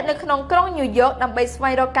រីស្ថិតនៅក្នុងក្រុងញូវយ៉កដើម្បីស្វែ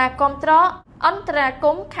ងរកការគាំទ្រអន្តរាគ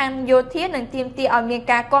មន៍ខាងយោធានិងទាមទារឲ្យមាន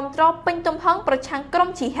ការគាំទ្រពេញទំហឹងប្រឆាំងក្រុម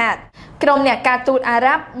ជីហាតក្រុមអ្នកការទូតអា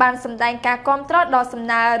រ៉ាប់បានសម្ដែងការគាំទ្រដល់សំ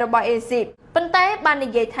ណើរបស់អេស៊ីបប៉ុន្តែបាននិ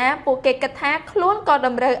យាយថាពួកគេគិតថាខ្លួនក៏ត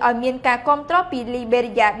ម្រូវឲ្យមានការគាំទ្រពីលីបេ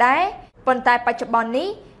រីយ៉ាដែរប៉ុន្តែបច្ចុប្បន្ននេះ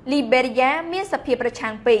លីបេរីយ៉ាមានសភាពប្រឆាំ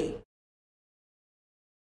ងពីរ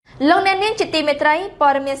លោកអ្នកនាងជាទីមេត្រីព័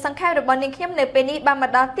ត៌មានសង្ខេបរបស់នាងខ្ញុំនៅពេលនេះបានម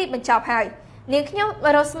កដល់ទីបញ្ចប់ហើយនាងខ្ញុំ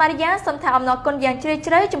រ៉ូស្មារីយ៉ាសូមថ្លែងអំណរគុណយ៉ាងជ្រាល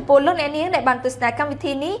ជ្រៅចំពោះលោកអ្នកនាងដែលបានទស្សនាកម្មវិ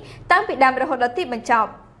ធីនេះតាំងពីដើមរហូតដល់ទីបញ្ចប់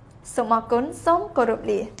សូមអរគុណសូមគោរព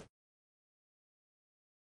លា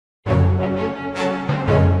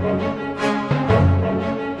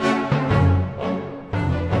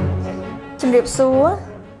ជំរាបសួរ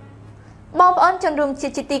បងប្អូនជនរួមជា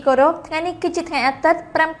តិជាទីគោរពថ្ងៃនេះគឺជាថ្ងៃអាទិត្យ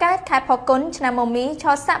5កើតខែផល្គុនឆ្នាំមមីឆ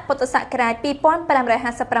ស័កពុទ្ធសករាជ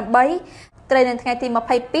2558ត្រូវនៅថ្ងៃទី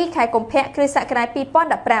22ខែកុម្ភៈគ្រិស្តសករាជ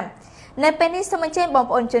2015នៅពេលនេះសូមអញ្ជើញបង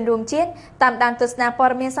ប្អូនជនរួមជាតិតាមដានទស្សនាព័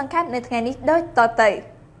ត៌មានសង្ខេបនៅថ្ងៃនេះដូចតទៅ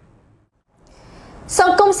ស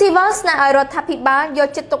ង្គមស៊ីវិលស្នើឲ្យរដ្ឋាភិបាលយក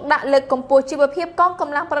ចិត្តទុកដាក់លើកកម្ពស់ជីវភាពកងក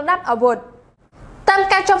ម្លាំងប្រដាប់អាវុធតាម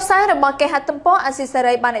ការចុះផ្សាយរបស់គេហទំព័រអាស៊ីសេ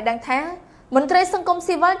រីបានឲ្យដឹងថាមន្ត្រីសង្គម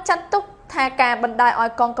ស៊ីវិលចាត់ទុកថាការបណ្តាលឲ្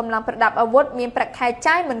យកងកម្លាំងប្រដាប់អាវុធមានប្រាក់ខែ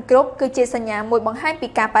ចាយមិនគ្រប់គឺជាសញ្ញាមួយបង្ហាញពី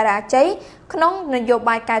ការបរាជ័យក្នុងនយោ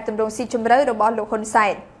បាយកែតម្រង់ស៊ីជម្រៅរបស់លោកហ៊ុនសែ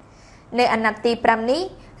ននៅអាណត្តិទី5នេះ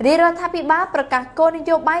រាជរដ្ឋាភិបាលប្រកាសគោលន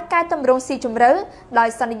យោបាយកែតម្រង់ស៊ីជម្រៅដោយ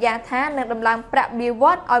សន្យាថានឹងដំឡើងប្រាក់បៀវ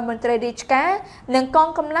ត្សឲ្យមន្ត្រីរាជការនិងកង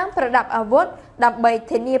កម្លាំងប្រដាប់អាវុធដើម្បី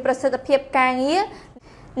ធានាប្រសិទ្ធភាពការងារ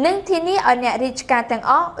និងធានាឲ្យអ្នករាជការទាំង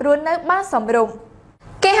អស់រស់នៅបានសមរម្យ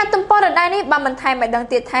គេហទំព័រដដែលនេះបានបន្ថែមឲ្យដឹង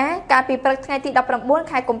ទៀតថាកាលពីព្រឹកថ្ងៃទី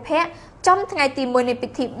19ខែកុម្ភៈចំថ្ងៃទី1នៃពិ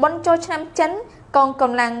ធីបុណ្យចូលឆ្នាំចិនកងក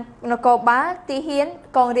ម្លាំងនគរបាលទីហ៊ាន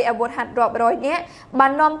កងរាជអាវុធហត្ថរាប់រយនាក់បា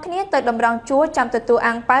ននាំគ្នាទៅតម្រង់ជួរចាំទទួល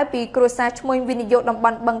អាំងប៉ាវពីគ្រួសារឈ្មួញវិនិយោគតំប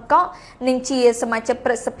ន់បឹងកក់និងជាសមាជិកព្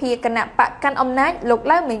រឹទ្ធសភាគណៈបកកាន់អំណាចលោក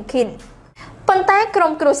ឡៅមេងខិនប៉ុន្តែក្រុ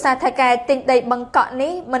មគ្រួសារថៃកែទិញដីបឹងកក់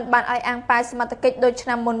នេះមិនបានឲ្យអាំងប៉ាវសមត្ថកិច្ចដូចឆ្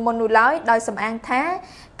នាំមុននោះឡើយដោយសំអាងថា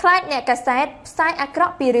ខ្លាចអ្នកកាសែតផ្សាយអាក្រ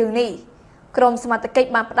ក់ពីរឿងនេះក្រុមសមត្ថកិច្ច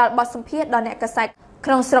បានផ្ដល់បទសម្ភាសន៍ដល់អ្នកកាសែត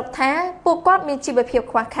ក្នុងស្រុកថាពួកគាត់មានជីវភាព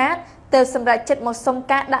ខ្វះខាតទើបសម្រេចចិត្តមកសុំ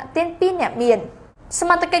ការដាក់ទានពីអ្នកមានស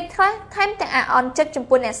មត្ថកិច្ចខ្លះថែមទាំងអាអន់ចិត្តចំ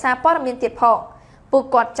ពោះអ្នកសារព័ត៌មានទៀតផងពួក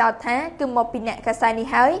គាត់ចោទថាគឺមកពីអ្នកកាសែតនេះ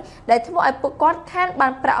ហើយដែលធ្វើឲ្យពួកគាត់ខានបា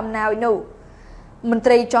នប្រាក់អំណោយនោះមន្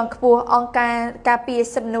ត្រីជាន់ខ្ពស់អង្គការការពារ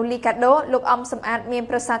សិទ្ធិមនុស្សលីកាដូលោកអំសំអាតមាន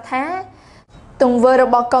ប្រសាសន៍ថាទង្វើរ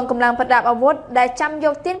បស់កងកម្លាំងប្រដាប់អាវុធដែលចាំយ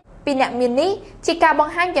កទានពីអ្នកមាននេះជាការប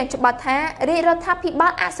ង្ហាញយ៉ាងច្បាស់ថារាជរដ្ឋាភិបា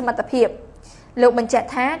លអសមត្ថភាពលោកបញ្ជាក់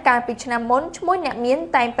ថាកាលពីឆ្នាំមុនឈ្មោះអ្នកមាន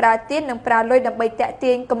តែងប្រើទាននិងប្រើលុយដើម្បីតាក់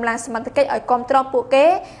ទាញកម្លាំងសមត្ថកិច្ចឲ្យគាំទ្រពួកគេ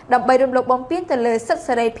ដើម្បីរំលោភបំពានទៅលើសិទ្ធិ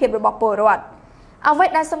សេរីភាពរបស់ពលរដ្ឋអ្វី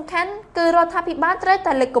ដែលសំខាន់គឺរដ្ឋាភិបាលត្រូវ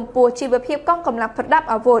តែលើកកម្ពស់ជីវភាពកងកម្លាំងប្រដាប់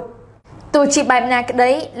អាវុធទោះជាបែបណាក្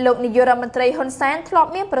តីលោកនាយករដ្ឋមន្ត្រីហ៊ុនសែនធ្លាប់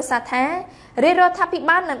មានប្រសាសន៍ថារាជរដ្ឋាភិ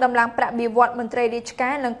បាលនឹងដំឡើងប្រាក់បៀវត្សមន្ត្រីរាជកា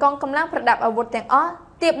រនិងកងកម្លាំងប្រដាប់អាវុធទាំងអស់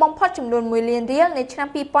ទាបបំផុតចំនួន1លានរៀលនៅឆ្នាំ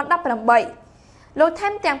2018លោកថែ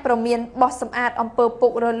មទាំងប្រមានបោះសម្អាតអំពើពុ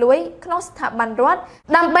ករលួយក្នុងស្ថាប័នរដ្ឋ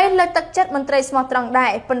ដើម្បីលើកទឹកចិត្តមន្ត្រីស្មោះត្រង់ដែ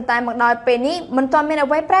រប៉ុន្តែមកដល់ពេលនេះមិនទាន់មាន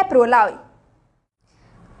អ្វីប្រែប្រួលឡើយ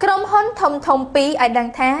ក្រុមហ៊ុនធំៗពីរឲ្យដឹង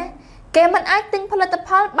ថាគេមិនអាចទិញផលិតផ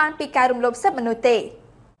លបានពីការរំលោភសិទ្ធិមនុស្សទេ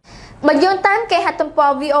បើយោងតាមគេហទំព័រ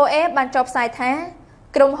VOA បានចុះផ្សាយថា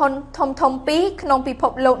ក្រុមហ៊ុនធំៗពីរក្នុងពិភ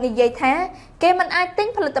ពលោកនិយាយថាគេមិនអាចទិញ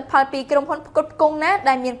ផលិតផលពីក្រុមហ៊ុនផ្គត់ផ្គង់ណា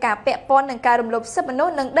ដែលមានការពាក់ព័ន្ធនឹងការរំលោភសិទ្ធិមនុស្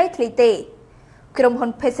សនិងដីធ្លីទេក្រុមហ៊ុ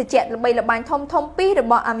នភេសជ្ជៈល្បីល្បាញធំៗពីររ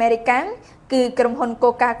បស់អាមេរិកាំង គឺក្រុមហ៊ុន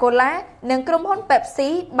Coca-Cola និងក្រុមហ៊ុន Pepsi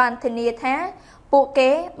បានធានាថាពួកគេ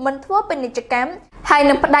មិនធ្វើពាណិជ្ជកម្មហើយ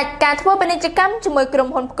នឹងផ្ដាច់ការធ្វើពាណិជ្ជកម្មជាមួយក្រុម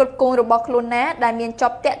ហ៊ុនផ្គត់ផ្គង់របស់ខ្លួនណាដែលមានជា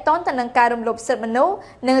ប់ទាក់ទងទៅនឹងការរំលោភសិទ្ធិមនុស្ស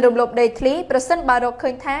និងរំលោភដីធ្លីប្រសិនបើរកឃើ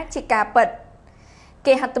ញថាជាការពិត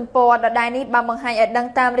គេហទំព័រដដែលនេះបានបង្ហាញឲ្យដឹង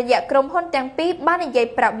តាមរយៈក្រុមហ៊ុនទាំងពីរបាននិយាយ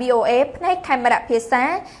ប្រាប់ VOA ផ្នែកខេមរៈភាសា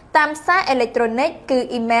តាមសារអេឡិចត្រូនិកគឺ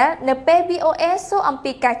email នៅពេល VOA សួរអំ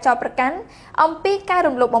ពីការចោទប្រកាន់អំពីការ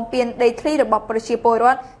រំលោភបំពានដីធ្លីរបស់ប្រជាពលរ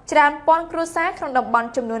ដ្ឋច្រើនពាន់គ្រួសារក្នុងតំបន់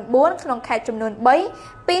ចំនួន4ក្នុងខេត្តចំនួន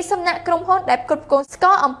3ពីសំណាក់ក្រុមហ៊ុនដែលផ្គត់ផ្គង់ស្ក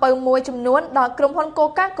រអំពៅមួយចំនួនដល់ក្រុមហ៊ុន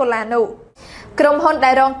Coca-Cola នោះក្រុមហ៊ុន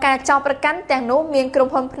ដែលរងការចោទប្រកាន់ទាំងនោះមានក្រុម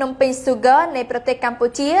ហ៊ុនភ្នំពេញ Sugar នៃប្រទេសកម្ពុ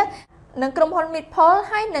ជានិងក្រុមហ៊ុន Midpol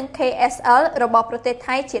ហើយនិង KSL របស់ប្រទេស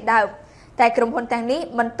ថៃជាដើមតែក្រុមហ៊ុនទាំងនេះ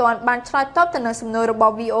មិនទាន់បានឆ្លើយតបទៅនឹងសំណួររប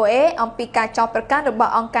ស់ VOA អំពីការចោទប្រកាន់រប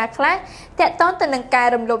ស់អង្គការខ្លះទាក់ទងទៅនឹងការ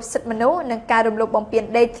រំលោភសិទ្ធិមនុស្សនិងការរំលោភបំពាន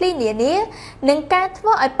ដីធ្លីនានានិងការធ្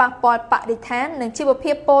វើឲ្យប៉ះពាល់បរិស្ថាននិងជីវ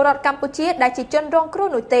ភាពពលរដ្ឋកម្ពុជាដែលជាជនរងគ្រោះ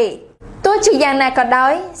នោះទេទោះជាយ៉ាងណាក៏ដោ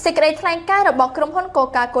យសេចក្តីថ្លែងការណ៍របស់ក្រុមហ៊ុន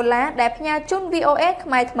Coca-Cola ដែលផ្ញើជូន VOA ខ្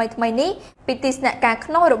មែរថ្មីនេះពីទីស្នាក់ការ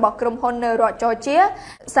ក្នុងរបស់ក្រុមហ៊ុននៅរដ្ឋ Georgia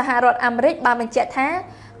សហរដ្ឋអាមេរិកបានបញ្ជាក់ថា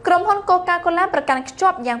ក្រុមហ៊ុន Coca-Cola ប្រកាន់ខ្ជា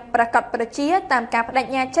ប់យ៉ាងប្រកបប្រជាតាមការបដិ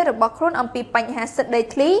ញ្ញាចិត្តរបស់ខ្លួនអំពីបញ្ហាសិទ្ធិដី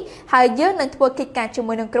ធ្លីហើយយើងនឹងធ្វើកិច្ចការជា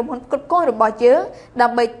មួយនឹងក្រុមហ៊ុនផ្គត់ផ្គង់របស់យើងដើ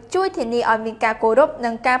ម្បីជួយធានាឲ្យមានការគោរពនិ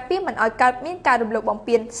ងការពារមិនឲ្យកើតមានការរំលោភបំ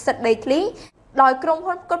ពានសិទ្ធិដីធ្លីដោយក្រុម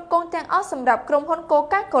ហ៊ុនផ្គត់ផ្គង់ទាំងអស់សម្រាប់ក្រុមហ៊ុន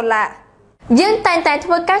Coca-Colaយើងតែងតែធ្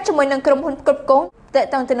វើការជាមួយនឹងក្រុមហ៊ុនផ្គត់ផ្គង់ទាក់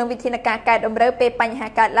ទងទៅនឹងវិធានការកែតម្រូវពេលបញ្ហា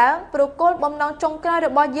កើតឡើងព្រោះគោលបំណងចុងក្រោយរ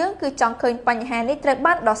បស់យើងគឺចង់ឃើញបញ្ហានេះត្រូវ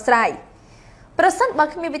បានដោះស្រាយប្រសិនបើ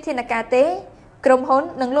គ្មានវិធានការទេក្រុមហ៊ុន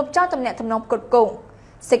នឹងលុបចោលទំនាក់ទំនងផ្គត់ផ្គង់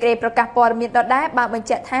សេចក្តីប្រកាសព័ត៌មានដដែលបានបញ្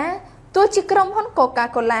ជាក់ថាទោះជាក្រុមហ៊ុន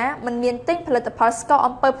Coca-Cola មិនមានទិញផលិតផលស្ករ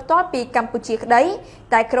អំពៅផ្ទាល់ពីកម្ពុជាក្តី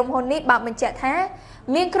តែក្រុមហ៊ុននេះបានបញ្ជាក់ថា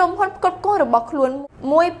មានក្រុមហ៊ុនផ្គត់ផ្គង់របស់ខ្លួន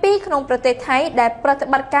មួយពីរក្នុងប្រទេសថៃដែលប្រតិ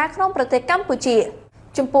បត្តិការក្នុងប្រទេសកម្ពុជា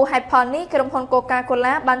ចំពោះហេតុផលនេះក្រុមហ៊ុន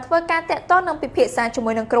Coca-Cola បានធ្វើការតាក់ទងនិងពិភាក្សាជា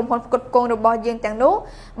មួយនឹងក្រុមហ៊ុនផ្គត់ផ្គង់របស់យើងទាំងនោះ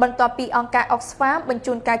បន្ទាប់ពីអង្គការ Oxfam បញ្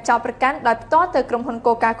ជូនការចោទប្រកាន់ដោយផ្ទាល់ទៅក្រុមហ៊ុន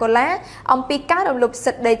Coca-Cola អំពីការរំលោភ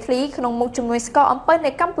សិទ្ធិដីធ្លីក្នុងមុខជំនួយស្ករអំពៅ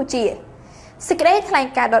នៅកម្ពុជាសេចក្តីថ្លែង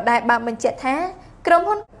ការណ៍ដដែលបានបញ្ជាក់ថាក្រុម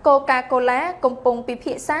ហ៊ុន Coca-Cola កំពុងពិ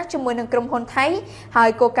ភាក្សាជាមួយនឹងក្រុមហ៊ុនថៃហើយ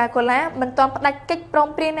Coca-Cola មិនទាន់ផ្ដាច់កិច្ចព្រម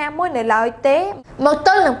ព្រៀងណាមួយនៅឡើយទេមកទ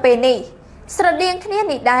ល់នឹងពេលនេះស្រដៀងគ្នា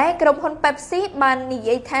នេះដែរក្រុមហ៊ុន Pepsi បាននិ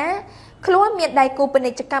យាយថាខ្លួនមានដៃគូពា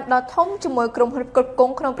ណិជ្ជកម្មដ៏ធំជាមួយក្រុមហ៊ុនផ្គត់ផ្គ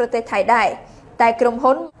ង់ក្នុងប្រទេសថៃដែរតែក្រុម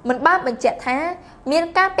ហ៊ុនមិនបានបញ្ជាក់ថាមាន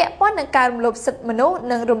ការពាក់ព័ន្ធនឹងការរំលោភសិទ្ធិមនុស្ស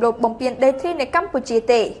និងរំលោភបំពានដីធ្លីនៅកម្ពុជា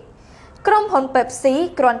ទេក្រុមហ៊ុន Pepsi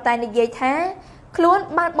គ្រាន់តែនិយាយថាខ្លួន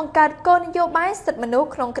បានបង្កើតគោលនយោបាយសិទ្ធិមនុស្ស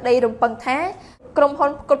ក្នុងក្តីរំពឹងថាក្រុមហ៊ុ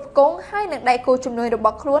នផ្គត់ផ្គង់ហើយនឹងដៃគូជំនួយរប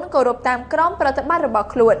ស់ខ្លួនគោរពតាមក្រមប្រតិបត្តិរបស់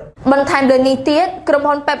ខ្លួនបន្ថែមលើនេះទៀតក្រុម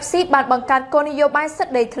ហ៊ុន Pepsi បានបង្កើតគោលនយោបាយសិទ្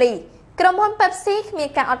ធិដីធ្លីក្រុមហ៊ុន Pepsi គ្មាន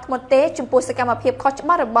ការអត់ធ្មត់ទេចំពោះសកម្មភាពខុសច្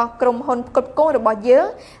បាប់របស់ក្រុមហ៊ុនផ្គត់ផ្គង់របស់យើង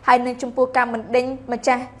ហើយនឹងចំពោះការមិនដេញម្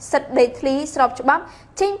ចាស់សិទ្ធិដីធ្លីស្របច្បាប់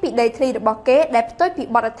ចេញពីដីធ្លីរបស់គេដែលផ្ទុយពី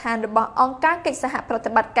បទដ្ឋានរបស់អង្គការកិច្ចសហប្រ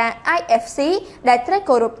តិបត្តិការ IFC ដែលត្រូវ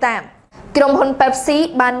គោរពតាមក្រុមហ៊ុន Pepsi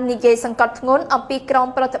បាននិយាយសង្កត់ធ្ងន់អំពីក្រម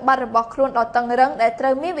ប្រតិបត្តិរបស់ខ្លួនដ៏តឹងរ៉ឹងដែលត្រូ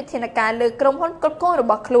វមានវិធានការលើក្រុមហ៊ុនផ្គត់ផ្គង់រ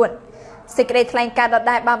បស់ខ្លួនសេចក្តីថ្លែងការណ៍ដ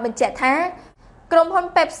ដែលបានបញ្ជាក់ថាក្រុមហ៊ុន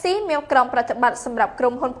Pepsi មានក្រមប្រតិបត្តិសម្រាប់ក្រុ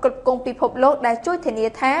មហ៊ុនផ្គត់ផ្គង់ពិភពលោកដែលជួយធានា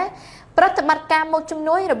ថាប្រតិបត្តិការមុខជំ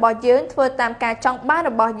នួយរបស់យើងធ្វើតាមការចង់បាន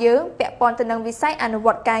របស់យើងពាក់ព័ន្ធទៅនឹងវិស័យអនុវ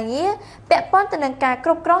ត្តការងារពាក់ព័ន្ធទៅនឹងការគ្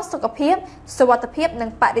រប់គ្រងសុខភាពសុវត្ថិភាពនិង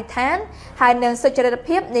បរិស្ថានហើយនិងសុចរិត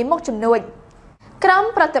ភាពនៃមុខជំនួយក្រុម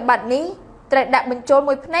ប្រតិបត្តិនេះត្រូវដាក់បញ្ចូល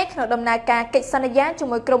មួយផ្នែកក្នុងដំណើរការកិច្ចសន្យាជា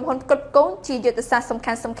មួយក្រុមហ៊ុនផ្គត់ផ្គង់ជាយុទ្ធសាស្ត្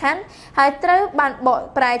រសំខាន់ហើយត្រូវបានបក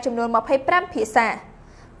ប្រែចំនួន25ភាសា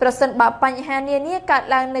ប្រសិនបើបញ្ហានានាកើត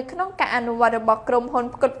ឡើងនៅក្នុងការអនុវត្តរបស់ក្រុមហ៊ុន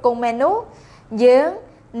ផ្គត់ផ្គង់មែននោះយើង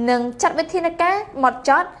នឹងចាត់វិធានការហ្មត់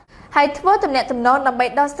ចត់ហើយធ្វើទំនាក់ទំនងដើម្បី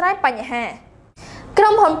ដោះស្រាយបញ្ហាក្រុ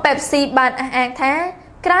មហ៊ុន Pepsi បានអះអាងថា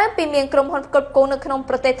ក្រៅពីមានក្រុមហ៊ុនផ្គត់ផ្គង់នៅក្នុង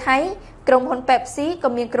ប្រទេសថៃក្រុមហ៊ុន Pepsi ក៏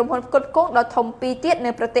មានក្រុមហ៊ុនផ្គត់ផ្គង់ដ៏ធំពីរទៀត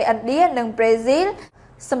នៅប្រទេសឥណ្ឌានិងប្រេស៊ីល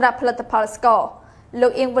សម្រាប់ផលិតផលស្ករលោ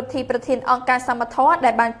កអៀងវិធីប្រធានអង្គការសមត្ថៈដែ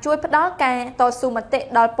លបានជួយផ្ដល់ការតស៊ូមតិ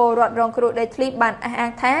ដល់ពលរដ្ឋរងគ្រោះដីធ្លីបានអះអា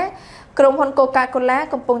ងថាក្រុមហ៊ុន Coca-Cola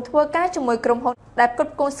កំពុងធ្វើការជាមួយក្រុមហ៊ុនដែលផ្គ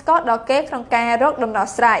ត់ផ្គង់ស្ករដល់គេក្នុងការរកដំណោះ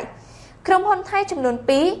ស្រាយក្រុមហ៊ុនថៃចំនួន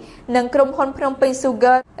2និងក្រុមហ៊ុនភ្នំពេញ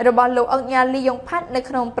Sugar របស់លោកអង្គញាលីយ៉ុងផាត់នៅ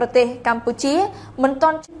ក្នុងប្រទេសកម្ពុជាមិនទា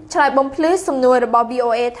ន់ឆ្លើយបំភ្លឺសំណួររបស់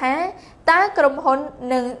VOA ថាតើក្រុមហ៊ុន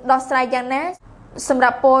នឹងដោះស្រាយយ៉ាងណាសម្រា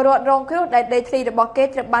ប់ពលរដ្ឋរងគ្រោះដែលដីធ្លីរបស់គេ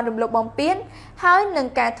ត្រូវបានរំលោភបំពានហើយនឹង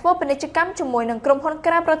ការធ្វើពាណិជ្ជកម្មជាមួយនឹងក្រុមហ៊ុន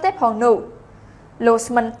ក្រៅប្រទេសផងនោះលោក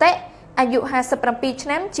ស្មិនតេ អាយុ57ឆ្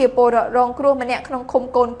នាំជាពលរដ្ឋរងគ្រោះម្នាក់ក្នុងឃុំ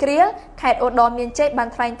កូនគ្រៀលខេត្តឧត្តរមានជ័យបាន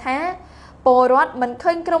ថ្លែងថាពលរដ្ឋមិន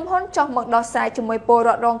ឃើញក្រុមហ៊ុនចុះមកដោះស្រាយជាមួយពលរ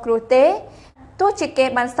ដ្ឋរងគ្រោះទេទោះជាគេ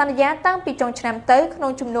បានសន្យាតាំងពីចុងឆ្នាំទៅក្នុ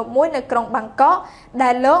ងជំនួបមួយនៅក្រុងបាងកកដែ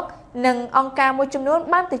លលោកនិងអង្គការមួយចំនួន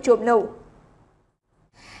បានទៅជួបនោះ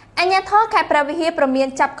អាជ្ញាធរខេត្តព្រះវិហារព្រមាន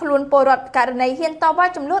ចាប់ខ្លួនពលរដ្ឋករណីហ៊ានតវ៉ា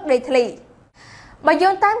ចំនួនដីធ្លីបើយោ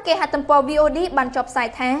ងតាមគេហទំព័រ VOD បានចុះផ្សាយ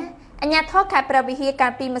ថាអាជ្ញាធរខេត្តព្រះវិហារកា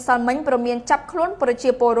លពីម្សិលមិញព្រមានចាប់ខ្លួនប្រជា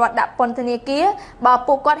ពលរដ្ឋដាក់ពន្ធនាគារបើ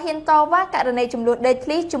ពួកគាត់ហ៊ានតវ៉ាករណីចំនួនដីធ្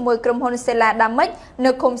លីជាមួយក្រុមហ៊ុនសេឡាដាមិច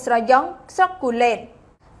នៅឃុំស្រយ៉ង់ស្រុកគូលែន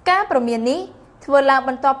ការព្រមាននេះធ្វើឡើងប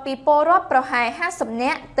ន្ទាប់ពីពលរដ្ឋប្រហែល50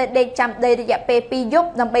នាក់ទៅដេកចាំដីរយៈពេល2យប់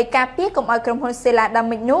ដើម្បីការពារកុំឲ្យក្រុមហ៊ុនសេឡាដា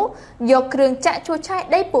មិចនោះយកគ្រឿងចាក់ឈូសឆាយ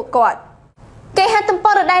ដីពួកគាត់គេហទំ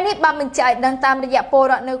ព័រដដែលនេះបានបញ្ជាក់ឲ្យដឹងតាមរយៈពល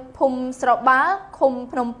រដ្ឋនៅភូមិស្របាល់ឃុំ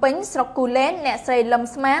ភ្នំពេញស្រុកគូលែនអ្នកស្រីលឹម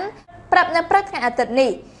ស្មានប្រាប់នៅព្រឹកថ្ងៃអាទិត្យ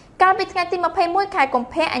នេះកាលពីថ្ងៃទី21ខែកុម្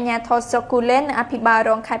ភៈអាជ្ញាធរស្រុកគូលែននិងអភិបាល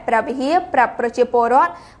រងខេត្តព្រះវិហារប្រាប់ប្រជាពលរដ្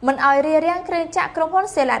ឋមិនឲ្យរារាំងគ្រឿងចាក់ក្រុមហ៊ុន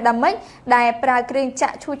សេឡាដាមិចដែលប្រើគ្រឿងចា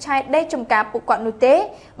ក់ឈូសឆាយដីចំការពួកគាត់នោះទេ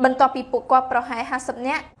បន្ទាប់ពីពួកគាត់ប្រហែល50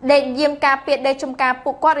នាក់ដេកយាមការពារដីចំការ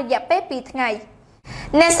ពួកគាត់រយៈពេល2ថ្ងៃ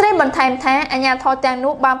អ្នកស្រីបន្ថែមថាអាជ្ញាធរទាំង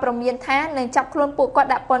នោះបានព្រមានថានឹងចាប់ខ្លួនពួកគាត់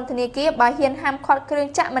ដាក់ពន្ធនាគារបើហ៊ានហាមឃាត់គ្រឿង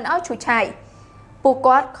ចាក់មិនឲ្យឈូសឆាយពួក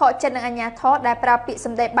គាត់ខកចិត្តនឹងអាជ្ញាធរដែលប្រើពាក្យស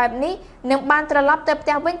ម្ដីបែបនេះនឹងបានត្រឡប់ទៅផ្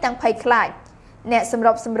ទះវិញទាំងភ័យខ្លាចអ្នកសម្រ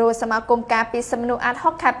បសម្រួលសមាគមការពារសិទ្ធិមនុស្សអាត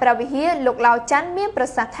6ខេត្តព្រះវិហារលោកឡាវច័ន្ទមានប្រ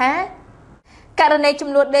សាសន៍ថាករណីចំ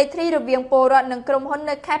នួនដីធ្លីរវាងពលរដ្ឋនិងក្រុមហ៊ុន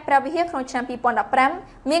នៅខេត្តព្រះវិហារក្នុងឆ្នាំ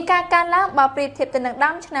2015មានការកើនឡើងបើប្រៀបធៀបទៅនឹងដើ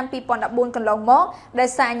មឆ្នាំ2014កន្លងមកដោយ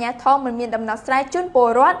សារអាជ្ញាធរមិនមានដំណោះស្រាយជូនពល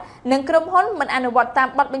រដ្ឋនិងក្រុមហ៊ុនមិនអនុវត្តតាម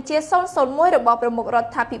បទបញ្ជា001របស់ប្រមុខរ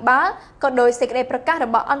ដ្ឋាភិបាលក៏ដោយសេចក្តីប្រកាសរ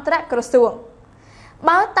បស់អន្តរក្រសួង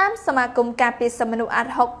បើតាមសមាគមការពារសិទ្ធិមនុស្សអាត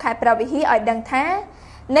6ខេត្តព្រះវិហារឲ្យដឹងថា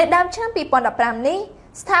នៅដើមឆ្នាំ2015នេះ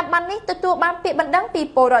ស្ថាប័ននេះទទួលបានពាក្យបណ្ដឹងពី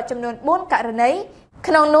ពលរដ្ឋចំនួន4ករណី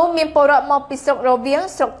ក្នុងនោះមានពលរដ្ឋមកពីស្រុករវៀង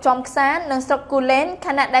ស្រុកចំខ្សាននិងស្រុកគូលែនខ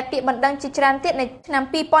ណៈដែលពាក្យបណ្ដឹងជាច្រើនទៀតនៅឆ្នាំ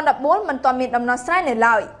2014មិនទាន់មានដំណោះស្រាយនៅ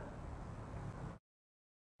ឡើយ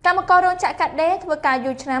កម្មកររោងចក្រកាត់ដេរធ្វើការ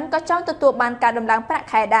យូរឆ្នាំក៏ចង់ទទួលបានការដំឡើងប្រាក់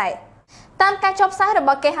ខែដែរតាមការចុះផ្សាយរប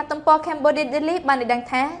ស់គេហទំព័រ Cambodia Daily បានឲ្យដឹង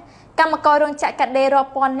ថាកម្មកររោងចក្រកាត់ដេររាប់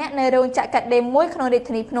ពាន់នាក់នៅរោងចក្រកាត់ដេរមួយក្នុងរាជ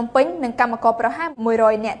ធានីភ្នំពេញនិងកម្មករប្រហែល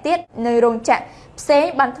100នាក់ទៀតនៅរោងចក្រផ្សេង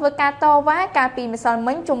បានធ្វើការតវ៉ាកាលពីម្សិល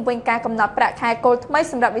មិញជុំវិញការកំណត់ប្រាក់ខែគោលថ្មី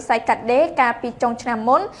សម្រាប់វិស័យកាត់ដេរកាលពីចុងឆ្នាំ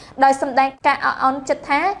មុនដោយសម្ដែងការអអន់ចិត្ត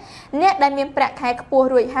ថាអ្នកដែលមានប្រាក់ខែខ្ពស់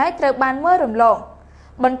រួចហើយត្រូវបានមើលរំលង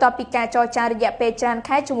បន្ទាប់ពីការចរចារយៈពេលច្រើន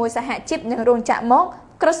ខែជាមួយសហជីពនិងរោងចក្រមក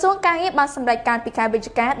ក្រសួងការងារបានសម្រេចការពីខែវិច្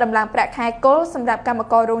ឆិកាដំឡើងប្រាក់ខែគោលសម្រាប់កម្ម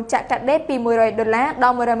កររោងចក្រកាត់ដេរពី$100ដ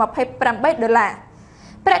ល់$128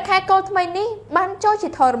ប្រាក់ខែគោលថ្មីនេះបានចូលជា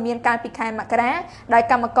ធរមានកាលពីខែមករាដោយ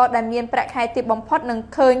កម្មករដែលមានប្រាក់ខែទាបបំផុតនឹង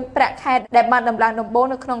ឃើញប្រាក់ខែដែលបានដំឡើងដំបូង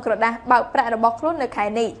នៅក្នុងក្រដាសបើកប្រាក់របស់ខ្លួននៅខែ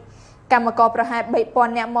នេះកម្មករប្រហែល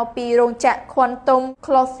3000នាក់មកពីរោងចក្រ Quantum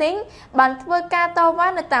Clothing បានធ្វើការតវ៉ា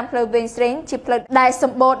នៅតាមផ្លូវវែងស្រេងជាផ្លូវដែលស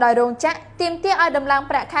ម្បូរដោយរោងចក្រទាមទារឲ្យដំឡើង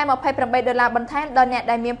ប្រាក់ខែ$28បន្ថែមដល់អ្នក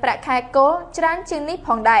ដែលមានប្រាក់ខែគោលច្រើនជាងនេះផ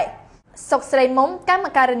ងដែរសុកស្រីមុំកម្ម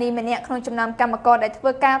ការិនីម្នាក់ក្នុងចំណោមកម្មករដែលធ្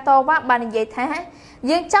វើការតវ៉ាបាននិយាយថា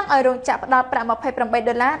យើងចង់ឲ្យរោងចក្រផ្ដល់ប្រាក់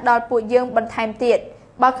$28ដល់ពួកយើងបន្ថែមទៀត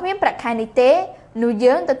បើគ្មានប្រាក់ខែនេះទេនោះ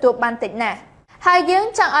យើងទទួលបានតិចណាស់ហើយយើង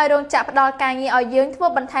ចង់ឲ្យរោងចក្រផ្ដល់ការងារឲ្យយើងធ្វើ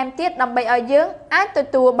បន្ថែមទៀតដើម្បីឲ្យយើងអាចទ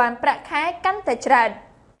ទួលបានប្រាក់ខែកាន់តែច្រើន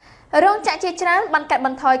រោងចក្រជាច្រើនបានកាត់ប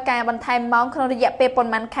ន្ថយការបន្ថែមម៉ោងក្នុងរយៈពេលប៉ុ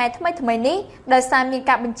ន្មានខែថ្មីនេះដោយសារមាន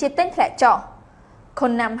ការបញ្ជាទិញធ្លាក់ចុះខុ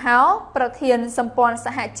នណាំហៅប្រធានសម្ព័ន្ធស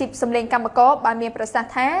ហជីពសម្លេងកម្មករបានមានប្រសាស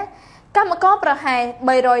ន៍ថាកម្មករប្រហែល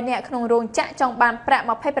300នាក់ក្នុងរោងចក្រចង់បានប្រាក់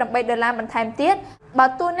$28បន្ថែមទៀតបើ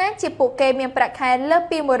ទោះណាជាពួកគេមានប្រាក់ខែលើស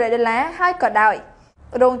ពី$100ហើយក៏ដោយ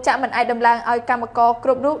រោងចក្រមិនអាចដំឡើងឲ្យកម្មករគ្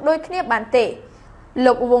រប់រូបដូចគ្នាបានទេ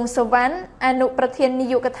លោកវងសវណ្ណអនុប្រធាននា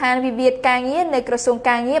យកដ្ឋានវិវាទការងារនៅក្រសួង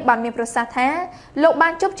ការងារបានមានប្រសាសន៍ថាលោកបា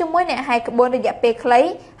នជួបជាមួយអ្នកហែកក្បួនរយៈពេលខ្លី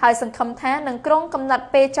ហើយសង្ឃឹមថានឹងក្រុងកំណត់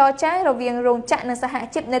ពេលចរចារវាងរោងចក្រនិងសហ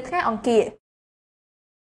ជីពនៅថ្ងៃអង្គារ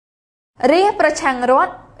រាប្រឆាំងរដ្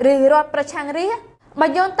ឋឬរដ្ឋប្រឆាំងរាបើ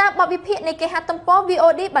យោងតាមបទវិភាគនៃគេហទំព័រ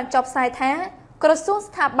VOD បានចុះផ្សាយថាក្រសួង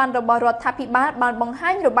ស្ថាប័នរបស់រដ្ឋាភិបាលបានបង្ហា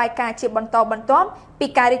ញរបាយការណ៍ជាបន្តបន្ទាប់ពី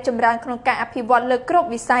ការរីកចម្រើនក្នុងការអភិវឌ្ឍលើគ្រប់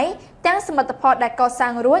វិស័យទាំងសមិទ្ធផលដែលកសា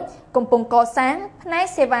ងរួចកំពុងកសាងផ្នែក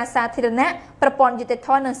សេវាសាធារណៈប្រព័ន្ធយុតិធ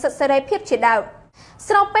ម៌និងសិទ្ធិសេរីភាពជាដើម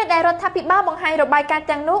ស្របពេលដែលរដ្ឋាភិបាលបង្ហាញរបាយការណ៍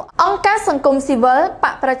ទាំងនោះអង្គការសង្គមស៊ីវិលប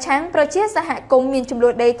កប្រឆាំងប្រជាសហគមន៍មានចំនួ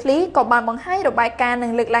នដីធ្លីក៏បានបង្ហាញរបាយការណ៍និ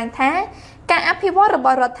ងលើកឡើងថាការអភិវឌ្ឍរប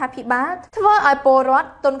ស់រដ្ឋាភិបាលធ្វើឲ្យពលរដ្ឋ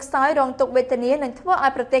ទន់ខ្សោយរងទុក្ខវេទនានិងធ្វើឲ្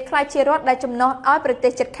យប្រទេសក្លាយជារដ្ឋដែលចំណោះឲ្យប្រទេ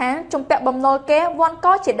សជិតខាងជំពាក់បំណុលគេវាន់ក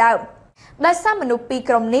ជាដើម ដោយសារមនុស្សពីរ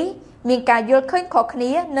ក្រុមនេះមានការយល់ឃើញខុសគ្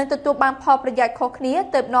នានិងទទួលបានផលប្រយោជន៍ខុសគ្នា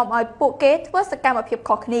ទើបនាំឲ្យពួកគេធ្វើសកម្មភាព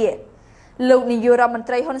ខុសគ្នាលោកនាយករដ្ឋមន្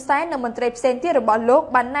ត្រីហ៊ុនសែននិងមន្ត្រីផ្សេងទៀតរបស់លោក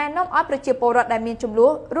បានណែនាំឲ្យប្រជាពលរដ្ឋដែលមានចំនួ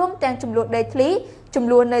នរួមទាំងចំនួនដីធ្លីចំ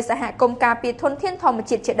នួននៅសហគមន៍ការពារធនធានធម្ម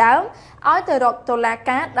ជាតិជាដើមឲ្យទៅរកតុលា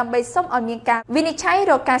ការដើម្បីសុំឲ្យមានការវិនិច្ឆ័យ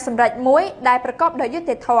រកការសម្រេចមួយដែលប្រកបដោយយុត្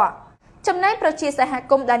តិធម៌ចំណែកប្រជាសហ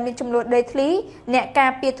គមន៍ដែលមានចំនួនដីធ្លីអ្នកកា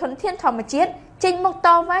រពារធនធានធម្មជាតិចេញមកត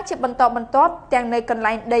វ៉ាជាបន្តបន្ទាប់ទាំងនៅកន្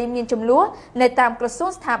លែងដីមានចំនួននៅតាមក្រសួង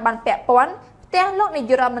ស្ថាប័នពាក់ព័ន្ធផ្ទះលោកនា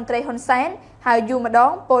យករដ្ឋមន្ត្រីហ៊ុនសែនហើយយូរម្ដ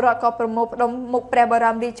ងពលរដ្ឋក៏ប្រមូលផ្ដុំមុខព្រះបរ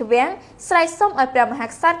មរាជវាំងស្រែកសុំឲ្យព្រះមហា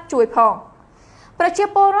ក្សត្រជួយផងប្រជា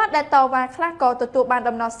ពលរដ្ឋដែលតវ៉ាខ្លះក៏ទទួលបាន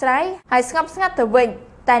ដំណោះស្រាយហើយស្ងប់ស្ងាត់ទៅវិញ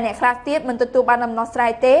តែអ្នកខ្លះទៀតមិនទទួលបានដំណោះស្រា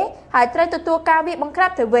យទេហើយត្រូវទទួលការវាយបង្ក្រា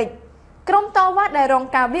បទៅវិញក្រុមតវ៉ាដែលរង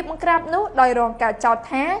ការវាយបង្ក្រាបនោះដោយរងការចោទ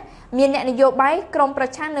ថាមានអ្នកនយោបាយក្រុមប្រ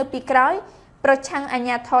ឆាំងនៅពីក្រោយប្រឆាំងអាជ្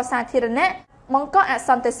ញាធរសាធារណៈបង្កអស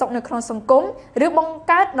ន្តិសុខនៅក្នុងសង្គមឬបង្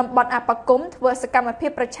កើតតំបន់អបគមធ្វើសកម្មភាព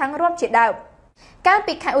ប្រឆាំងរដ្ឋជាដើមកាល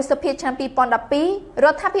ពីខែឧសភាឆ្នាំ2012រ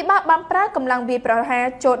ដ្ឋាភិបាលបានប្រើកម្លាំងវាយប្រហារ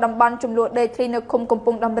ចូលតំបន់ចំនួនដីធ្លីនៅឃុំកំព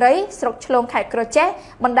ង់ដំរីស្រុកឆ្លងខេត្តក្រចេះ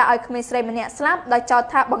បណ្ដាលឲ្យក្មេងស្រីម្នាក់ស្លាប់ដោយចោទ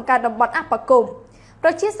ថាបង្កើតតំបន់អបគមប្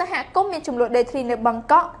រជាសហគមន៍មានចំនួនដីធ្លីនៅបឹង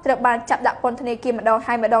កក់ត្រូវបានចាប់ដាក់ពន្ធនាគារម្ដង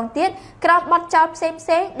ហើយម្ដងទៀតក្រោមបទចោទផ្សេង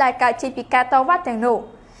ៗដែលកើតចេញពីការតវ៉ាទាំងនោះ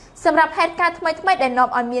សម្រាប់ហេតុការណ៍ថ្មីៗដែលនាំ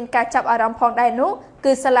ឲ្យមានការចាប់អារម្មណ៍ផងដែរនោះ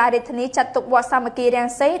គឺសាលារាជធានីចាត់ទុកវត្តសាមគ្គីរាំង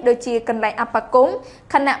សីដូចជាកន្លែងអបគម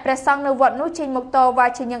ខណៈព្រះសង្ឃនៅវត្តនោះចេញមកតវ៉ា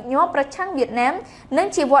ជាញឹកញាប់ប្រឆាំងវៀតណាមនិង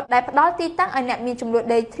ជាវត្តដែលផ្ដល់ទីតាំងឲ្យអ្នកមានចំនួន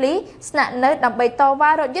ដីធ្លីស្នាក់នៅដើម្បីតវ៉ា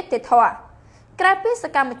រកយុត្តិធម៌ក្រៅពីស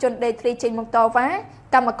កម្មជនដីធ្លីចេញមកតវ៉ា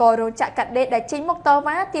កម្មកររោងចក្រកាត់ដេរដែលចេញមកត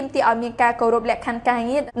វ៉ាទាមទារឲ្យមានការគោរពលក្ខខណ្ឌការ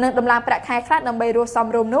ងារនិងដំឡើងប្រាក់ខែខ្លះដើម្បីរស់សម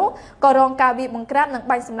រម្យនោះក៏រងការវាយបង្ក្រាបនិង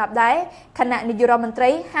បាញ់សម្លាប់ដែរខណៈនាយករដ្ឋមន្ត្រី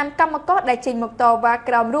ហាមកម្មករដែលចេញមកតវ៉ា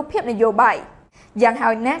ក្រោមរូបភាពនយោបាយយ៉ាងហោ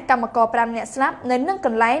ចណាស់កម្មករ5នាក់ស្លាប់នៅនឹងក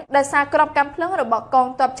ន្លែងដោយសារក្របកាំភ្លើងរបស់កង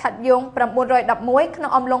ទ័ពឆ័ត្រយង911ក្នុ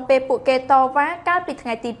ងអំឡុងពេលពួកគេតវ៉ាកាលពីថ្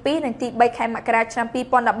ងៃទី2និងទី3ខែមករាឆ្នាំ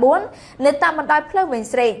2014នៅតាមបណ្ដោយផ្លូវវែង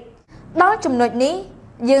ស្រេងដល់ចំណុចនេះ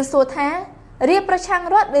យើងសួរថារាជប្រឆាំង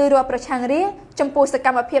រដ្ឋឬរដ្ឋប្រឆាំងរាជចំពោះសក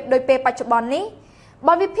ម្មភាពដោយពេលបច្ចុប្បន្ននេះ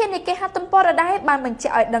បើវិភាគនៃគេហទំព័រដែរបានបញ្ជា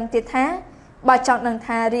ក់ឲ្យដឹងទៀតថាបើចង់ដឹង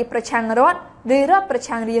ថារាជប្រឆាំងរដ្ឋឬរដ្ឋប្រ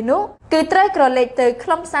ឆាំងរាជនោះគឺត្រូវក្រឡេកទៅខ្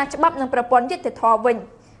លឹមសារច្បាប់និងប្រព័ន្ធយុត្តិធម៌វិញ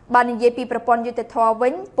បើនិយាយពីប្រព័ន្ធយុត្តិធម៌វិ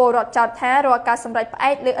ញពលរដ្ឋចោទថារាល់ការសម្រេចផ្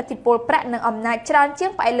អែកលើឥទ្ធិពលប្រាក់និងអំណាចច្រើនជា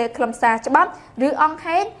ងផ្អែកលើខ្លឹមសារច្បាប់ឬអង្គ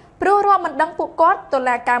ហេតុព្រោះរដ្ឋមិនដឹងពួកគាត់តុ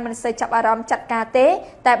លាការមិនសូវចាប់អារម្មណ៍ចាត់ការទេ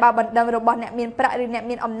តែបើបណ្ដឹងរបស់អ្នកមានប្រាក់ឬអ្នក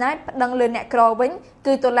មានអំណាចប្តឹងលើអ្នកក្រវិញ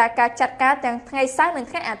គឺតុលាការចាត់ការទាំងថ្ងៃសៅរ៍និង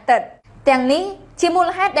ថ្ងៃអាទិត្យទាំងនេះជាមូល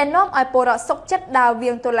ហេតុដែលនាំឲ្យពលរដ្ឋសុខចិត្តដើរ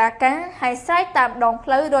វាងតុលាការហើយស្រែកតាមដងផ្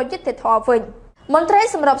លូវរកយុត្តិធម៌វិញមន្ត្រី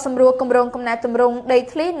សម្របសម្រួលគម្រោងកំណែទម្រង់ដី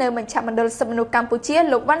ធ្លីនៅមជ្ឈមណ្ឌលសិទ្ធិមនុស្សកម្ពុជា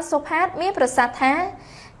លោកវ៉ាន់សុផាតមានប្រសាសន៍ថា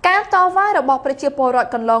ការតវ៉ារបស់ប្រជាពលរដ្ឋ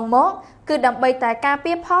កន្លងមកគឺដើម្បីតែការ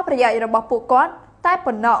ពារផលប្រយោជន៍របស់ពួកគាត់តែ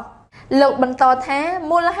ប៉ុណ្ណោះលោកបន្តថា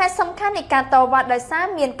មូលហេតុសំខាន់នៃការតវ៉ាដោយសារ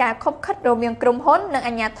មានការខុបខិតរវាងក្រុមហ៊ុននិង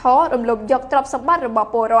អាជ្ញាធររំលោភយកទ្រព្យសម្បត្តិរបស់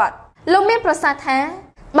ពលរដ្ឋលោកមានប្រសាសន៍ថា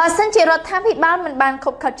បើសិនជារដ្ឋាភិបាលមិនបាន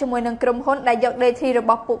ខុបខិតជាមួយនឹងក្រុមហ៊ុនដែលយកដីធ្លីរប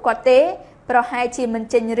ស់ពួកគាត់ទេប្រហែលជាមិន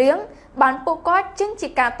ចេញរឿងបានពួកគាត់จึងជា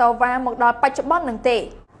ការតវ៉ាមកដល់បច្ចុប្បន្ននឹងទេ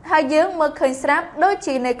ហើយយើងមើលឃើញស្រាប់ដូច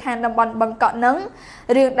ជានៅខាងតំបន់បឹងកក់នឹង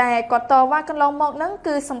រឿងដែលគាត់តវ៉ាកន្លងមកនឹង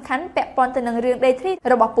គឺសំខាន់ពាក់ព័ន្ធទៅនឹងរឿងដីធ្លី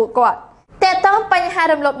របស់ពួកគាត់តើតើបញ្ហា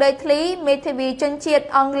រំលោភដីធ្លីមេធាវីជនជាតិ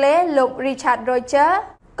អង់គ្លេសលោក Richard Roger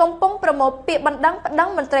កំពុងប្រមូលពាក្យបណ្ដឹងប្តឹង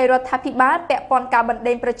មន្ត្រីរដ្ឋាភិបាលពាក់ព័ន្ធការបណ្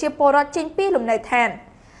តេញប្រជាពលរដ្ឋចេញពីលំនៅឋាន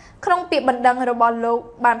ក្នុងពាក្យបណ្ដឹងរបស់លោក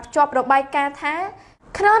បានភ្ជាប់របាយការណ៍ថា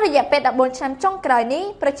ក្នុងរយៈពេល14ឆ្នាំចុងក្រោយនេះ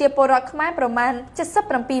ប្រជាពលរដ្ឋខ្មែរប្រមាណ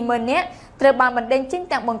 77,000 នាក់ត្រូវបានបណ្តេញចេញ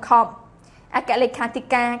ទាំងបង្ខំអគ្គលេខាធិ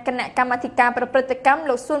ការគណៈកម្មាធិការប្រព្រឹត្តកម្ម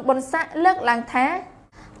លោកសួនប៊ុនសាក់លើកឡើងថា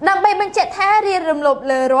ដើម្បីបញ្ជាក់ថារាជរំលោភ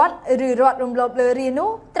លើរដ្ឋឬរដ្ឋរំលោភលើរាជនោះ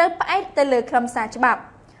ត្រូវផ្អែកទៅលើខ្លឹមសារច្បាប់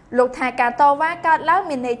លោកថាការតវ៉ាកើតឡើង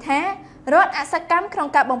មានន័យថារដ្ឋអសកម្មក្នុង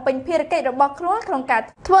ការបំពេញភារកិច្ចរបស់ខ្លួនក្នុងការ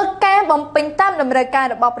ធ្វើការបំពេញតាមតម្រូវការ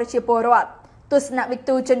របស់ប្រជាពលរដ្ឋទស្សនវិ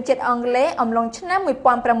ទូជនជាតិអង់គ្លេសអំឡុងឆ្នាំ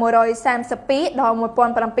1632ដល់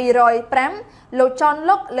1705លោកចន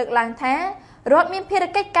លុកលើកឡើងថារដ្ឋមានភារ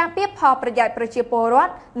កិច្ចការពារផលប្រយោជន៍ប្រជាពលរដ្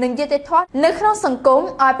ឋនិងយុត្តិធម៌នៅក្នុងសង្គម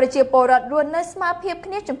ឲ្យប្រជាពលរដ្ឋរស់នៅស្មើភាព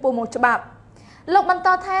គ្នាចំពោះមុខច្បាប់លោកបន្ត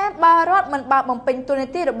ថាបើរដ្ឋមិនបានបំពេញតួនា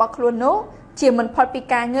ទីរបស់ខ្លួននោះជាមិនផុតពី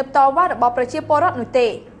ការងើបតវ៉ារបស់ប្រជាពលរដ្ឋនោះទេ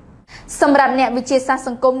សម្រាប់អ្នកវិទ្យាសាស្ត្រស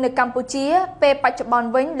ង្គមនៅកម្ពុជាពេលបច្ចុប្បន្ន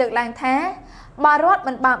វិញលើកឡើងថាបើរដ្ឋ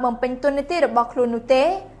មិនបានបំពេញតួនាទីរបស់ខ្លួននោះទេ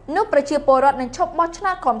នោះប្រជាពលរដ្ឋនឹងឈប់បោះឆ្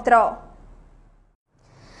នោតគាំទ្រ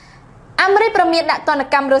អាមេរិកប្រមានដាក់ទណ្ឌ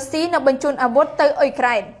កម្មរុស្ស៊ីនៅបញ្ជូនអាវុធទៅអ៊ុយក្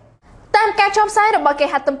រែន តាមការចុះផ្សាយរបស់គេ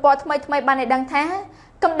ហទំព័រថ្មីបានឲ្យដឹងថា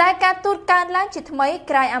កម្ដៅការទូតកើនឡើងជាថ្មី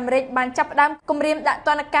ក្រោយអាមេរិកបានចាប់ផ្ដើមគម្រាមដាក់ទ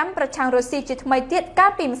ណ្ឌកម្មប្រឆាំងរុស្ស៊ីជាថ្មីទៀតកា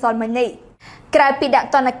លពីម្សិលមិញនេះក្រៅពីដាក់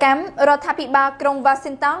ទណ្ឌកម្មរដ្ឋាភិបាលក្រុងវ៉ា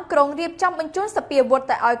ស៊ីនតោនក្រុងរៀបចំបញ្ជូនសពាវុធ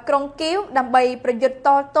ទៅឲ្យក្រុងគីវដើម្បីប្រយុទ្ធត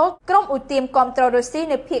ទល់ក្រុមឧទាមគាំទ្ររុស្ស៊ី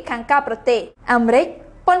នៅភាគខាងកើតប្រទេសអាមេរិក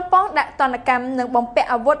ប៉ុនប៉ងដាក់ទណ្ឌកម្មនិងបំពាក់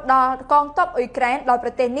អាវុធដល់កងទ័ពអ៊ុយក្រែនដោយប្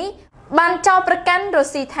រទេសនេះបានចោទប្រកាន់រុ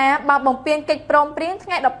ស្ស៊ីថាបានបំពានកិច្ចព្រមព្រៀងថ្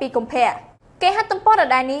ងៃ12កុម្ភៈគេហទំព័រដ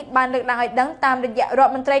ដែលនេះបានលើកឡើងឲ្យដឹងតាមរយៈរដ្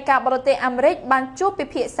ឋមន្ត្រីការបរទេសអាមេរិកបានជួបពិ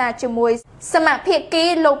ភាក្សាជាមួយសមាភាគី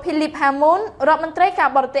លោក Philip Hammond រដ្ឋមន្ត្រីការ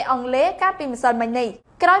បរទេសអង់គ្លេសកាលពីម្សិលមិញនេះ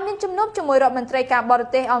ក្រោយមានជំនួបជាមួយរដ្ឋមន្ត្រីការបរ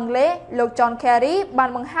ទេសអង់គ្លេសលោក John Kerry បាន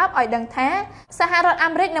បង្ហើបឲ្យដឹងថាសហរដ្ឋអា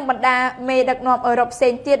មេរិកនិងបណ្ដាមេដឹកនាំអឺរ៉ុបផ្សេ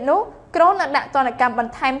ងទៀតនោះក្រុងនឹងដាក់ទណ្ឌកម្មប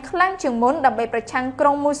ន្ថែមខ្លាំងជាងមុនដើម្បីប្រឆាំងក្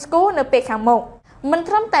រុងមូស្គូនៅពេលខាងមុខមិន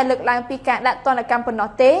ត្រឹមតែលើកឡើងពីការដាក់ទណ្ឌកម្មប៉ុណ្ណោះ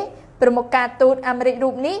ទេប្រមុខការទូតអាមេរិករូ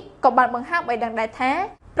បនេះក៏បានបង្ហើបឲ្យដឹងដែរថា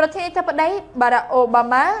ប្រធានាធិបតី Barack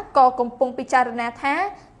Obama ក៏កំពុងពិចារណាថា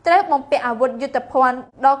ត្រូវបំពាក់អាវុធយុទ្ធភ័ណ្ឌ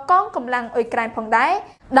ដល់កងកម្លាំងអ៊ុយក្រែនផងដែរ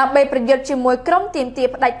ដើម្បីប្រយុទ្ធជាមួយក្រុមទាមទារ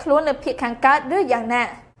ផ្ដាច់ខ្លួននៅភាគខាងកើតឬយ៉ាងណា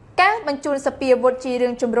ការបញ្ជូនសពាវុធជារឿ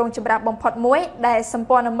ងចម្រូងចម្រាសបំផុតមួយដែលសម្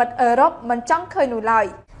ព័ន្ធមិត្តអឺរ៉ុបមិនចង់ឃើញនោះឡើយ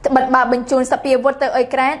ត្បិតបើបញ្ជូនសពាវុធទៅអ៊ុយ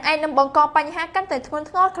ក្រែនអាចនឹងបង្កបញ្ហាកាន់តែធ្ងន់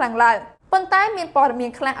ធ្ងរខ្លាំងឡើងប៉ុន្តែមានព័ត៌មា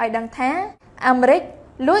នខ្លះឲ្យដឹងថាអាមេរិក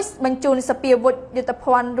លួចបញ្ជូនសពាវុធយុទ្ធ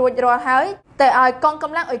ភ័ណ្ឌរួចរាល់ហើយទៅឲ្យកងក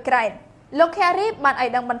ម្លាំងអ៊ុយក្រែនលោក Kerry បានឲ្យ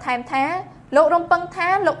ដឹងបន្ថែមថាលោករំពឹងថា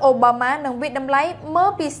លោកអូបាម៉ានឹងវិតម្លៃមើល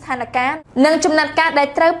ពីស្ថានភាពនិងចំណាត់ការដែល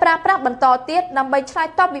ត្រូវប្រើប្រាស់បន្តទៀតដើម្បីឆ្លើយ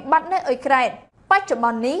តបវិបត្តិនៅអ៊ុយក្រែនបច្ចុប្ប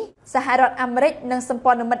ន្ននេះសហរដ្ឋអាមេរិកនិងសម្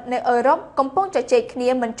ព័ន្ធមិត្តនៅអឺរ៉ុបកំពុងជជែកគ្នា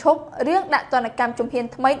មិនឈប់រឿងដាក់ទណ្ឌកម្មជំហាន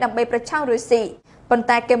ថ្មីដើម្បីប្រឆាំងរុស្ស៊ីប៉ុន្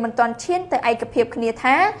តែគេមិនទាន់ឈានទៅឯកភាពគ្នា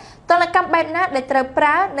ថាទណ្ឌកម្មបែបណាដែលត្រូវប្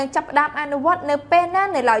រើនិងចាប់ផ្ដើមអនុវត្តនៅពេលណា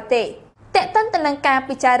នៅឡើយទេតែកតិនទៅនឹងការ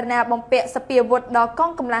ពិចារណាបំពាក់សពាវុធដល់ក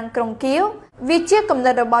ងកម្លាំងក្រុងគៀវវាជាគំ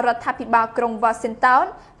និតរបស់រដ្ឋាភិបាលក្រុងវ៉ាស៊ីនតោន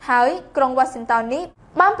ហើយក្រុងវ៉ាស៊ីនតោននេះ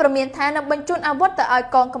បានប្រមានថានឹងបញ្ជូនអាវុធទៅឲ្យ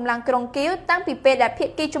កងកម្លាំងក្រុងគៀវតាំងពីពេលដែលភា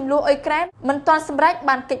គីចំនួនអ៊ុយក្រែនមិនទាន់សម្រេច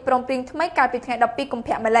បានកិច្ចព្រមព្រៀងថ្មីកាលពីថ្ងៃ12កុម្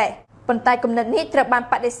ភៈម្លេះប៉ុន្តែគំនិតនេះត្រូវបាន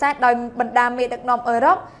បដិសេធដោយបណ្ដាមេដឹកនាំអឺ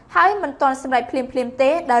រ៉ុបហើយមិនទាន់សម្រេចភ្លាមៗ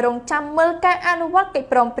ទេដែលរងចាំមើលការអនុវត្តកិច្ច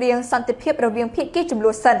ព្រមព្រៀងសន្តិភាពរវាងភាគីចំ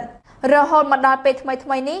នួនសិនរហូតមកដល់ពេលថ្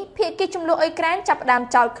មីនេះភាគីចំនួនអ៊ុយក្រែនចាប់ផ្ដើម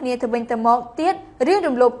ចោទគ្នាទៅវិញទៅមកទៀតរឿង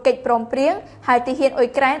រំលោភកិច្ចព្រមព្រៀងហើយទាហានអ៊ុយ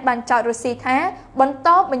ក្រែនបានចោទរុស្ស៊ីថាបន្ត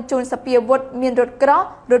បញ្ជូនសពាវុធមានរថក្រោះ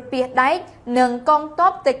រថពាសដែកនិងកងទ័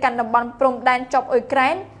ពទៅកាន់តំបន់ព្រំដែនជាប់អ៊ុយក្រែ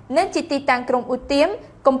ននិងជាទីតាំងក្រុងឧទាម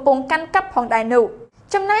កំពុងកាន់កាប់ផងដែរនោះ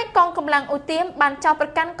ចំណែកកងកម្លាំងឧទាមបានចោទប្រ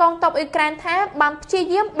កាន់កងទ័ពអ៊ុយក្រែនថាបានព្យា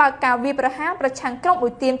យាមបើកការវាយប្រហារប្រឆាំងក្រុមឧ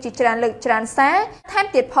ទាមជាច្រើនលើកច្រើនសារថែម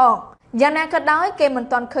ទៀតផងយ៉ាងណាក៏ដោយគេមិន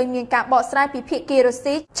ទាន់ឃើញមានការបកស្រាយពីភាគីរុស្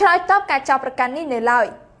ស៊ីឆ្លើយតបការចោទប្រកាន់នេះនៅឡើយ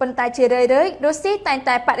ប៉ុន្តែជារឿយៗរុស្ស៊ីតែង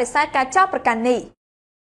តែបដិសេធការចោទប្រកាន់នេះ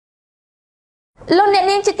លោកអ្នក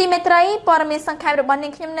នាងជាទីមេត្រីព័ត៌មានសង្ខេបរបស់នា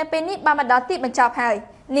ងខ្ញុំនៅពេលនេះបានមកដល់ទីបញ្ចប់ហើយ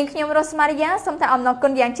នាងខ្ញុំរស់មារីយ៉ាសូមអរគុ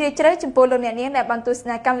ណយ៉ាងជ្រាលជ្រៅចំពោះលោកអ្នកនាងដែលបានទស្ស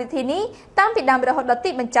នាកម្មវិធីនេះតាំងពីដើមរហូតដល់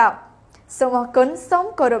ទីបញ្ចប់សូមអរគុណសូម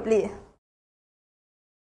គោរពលា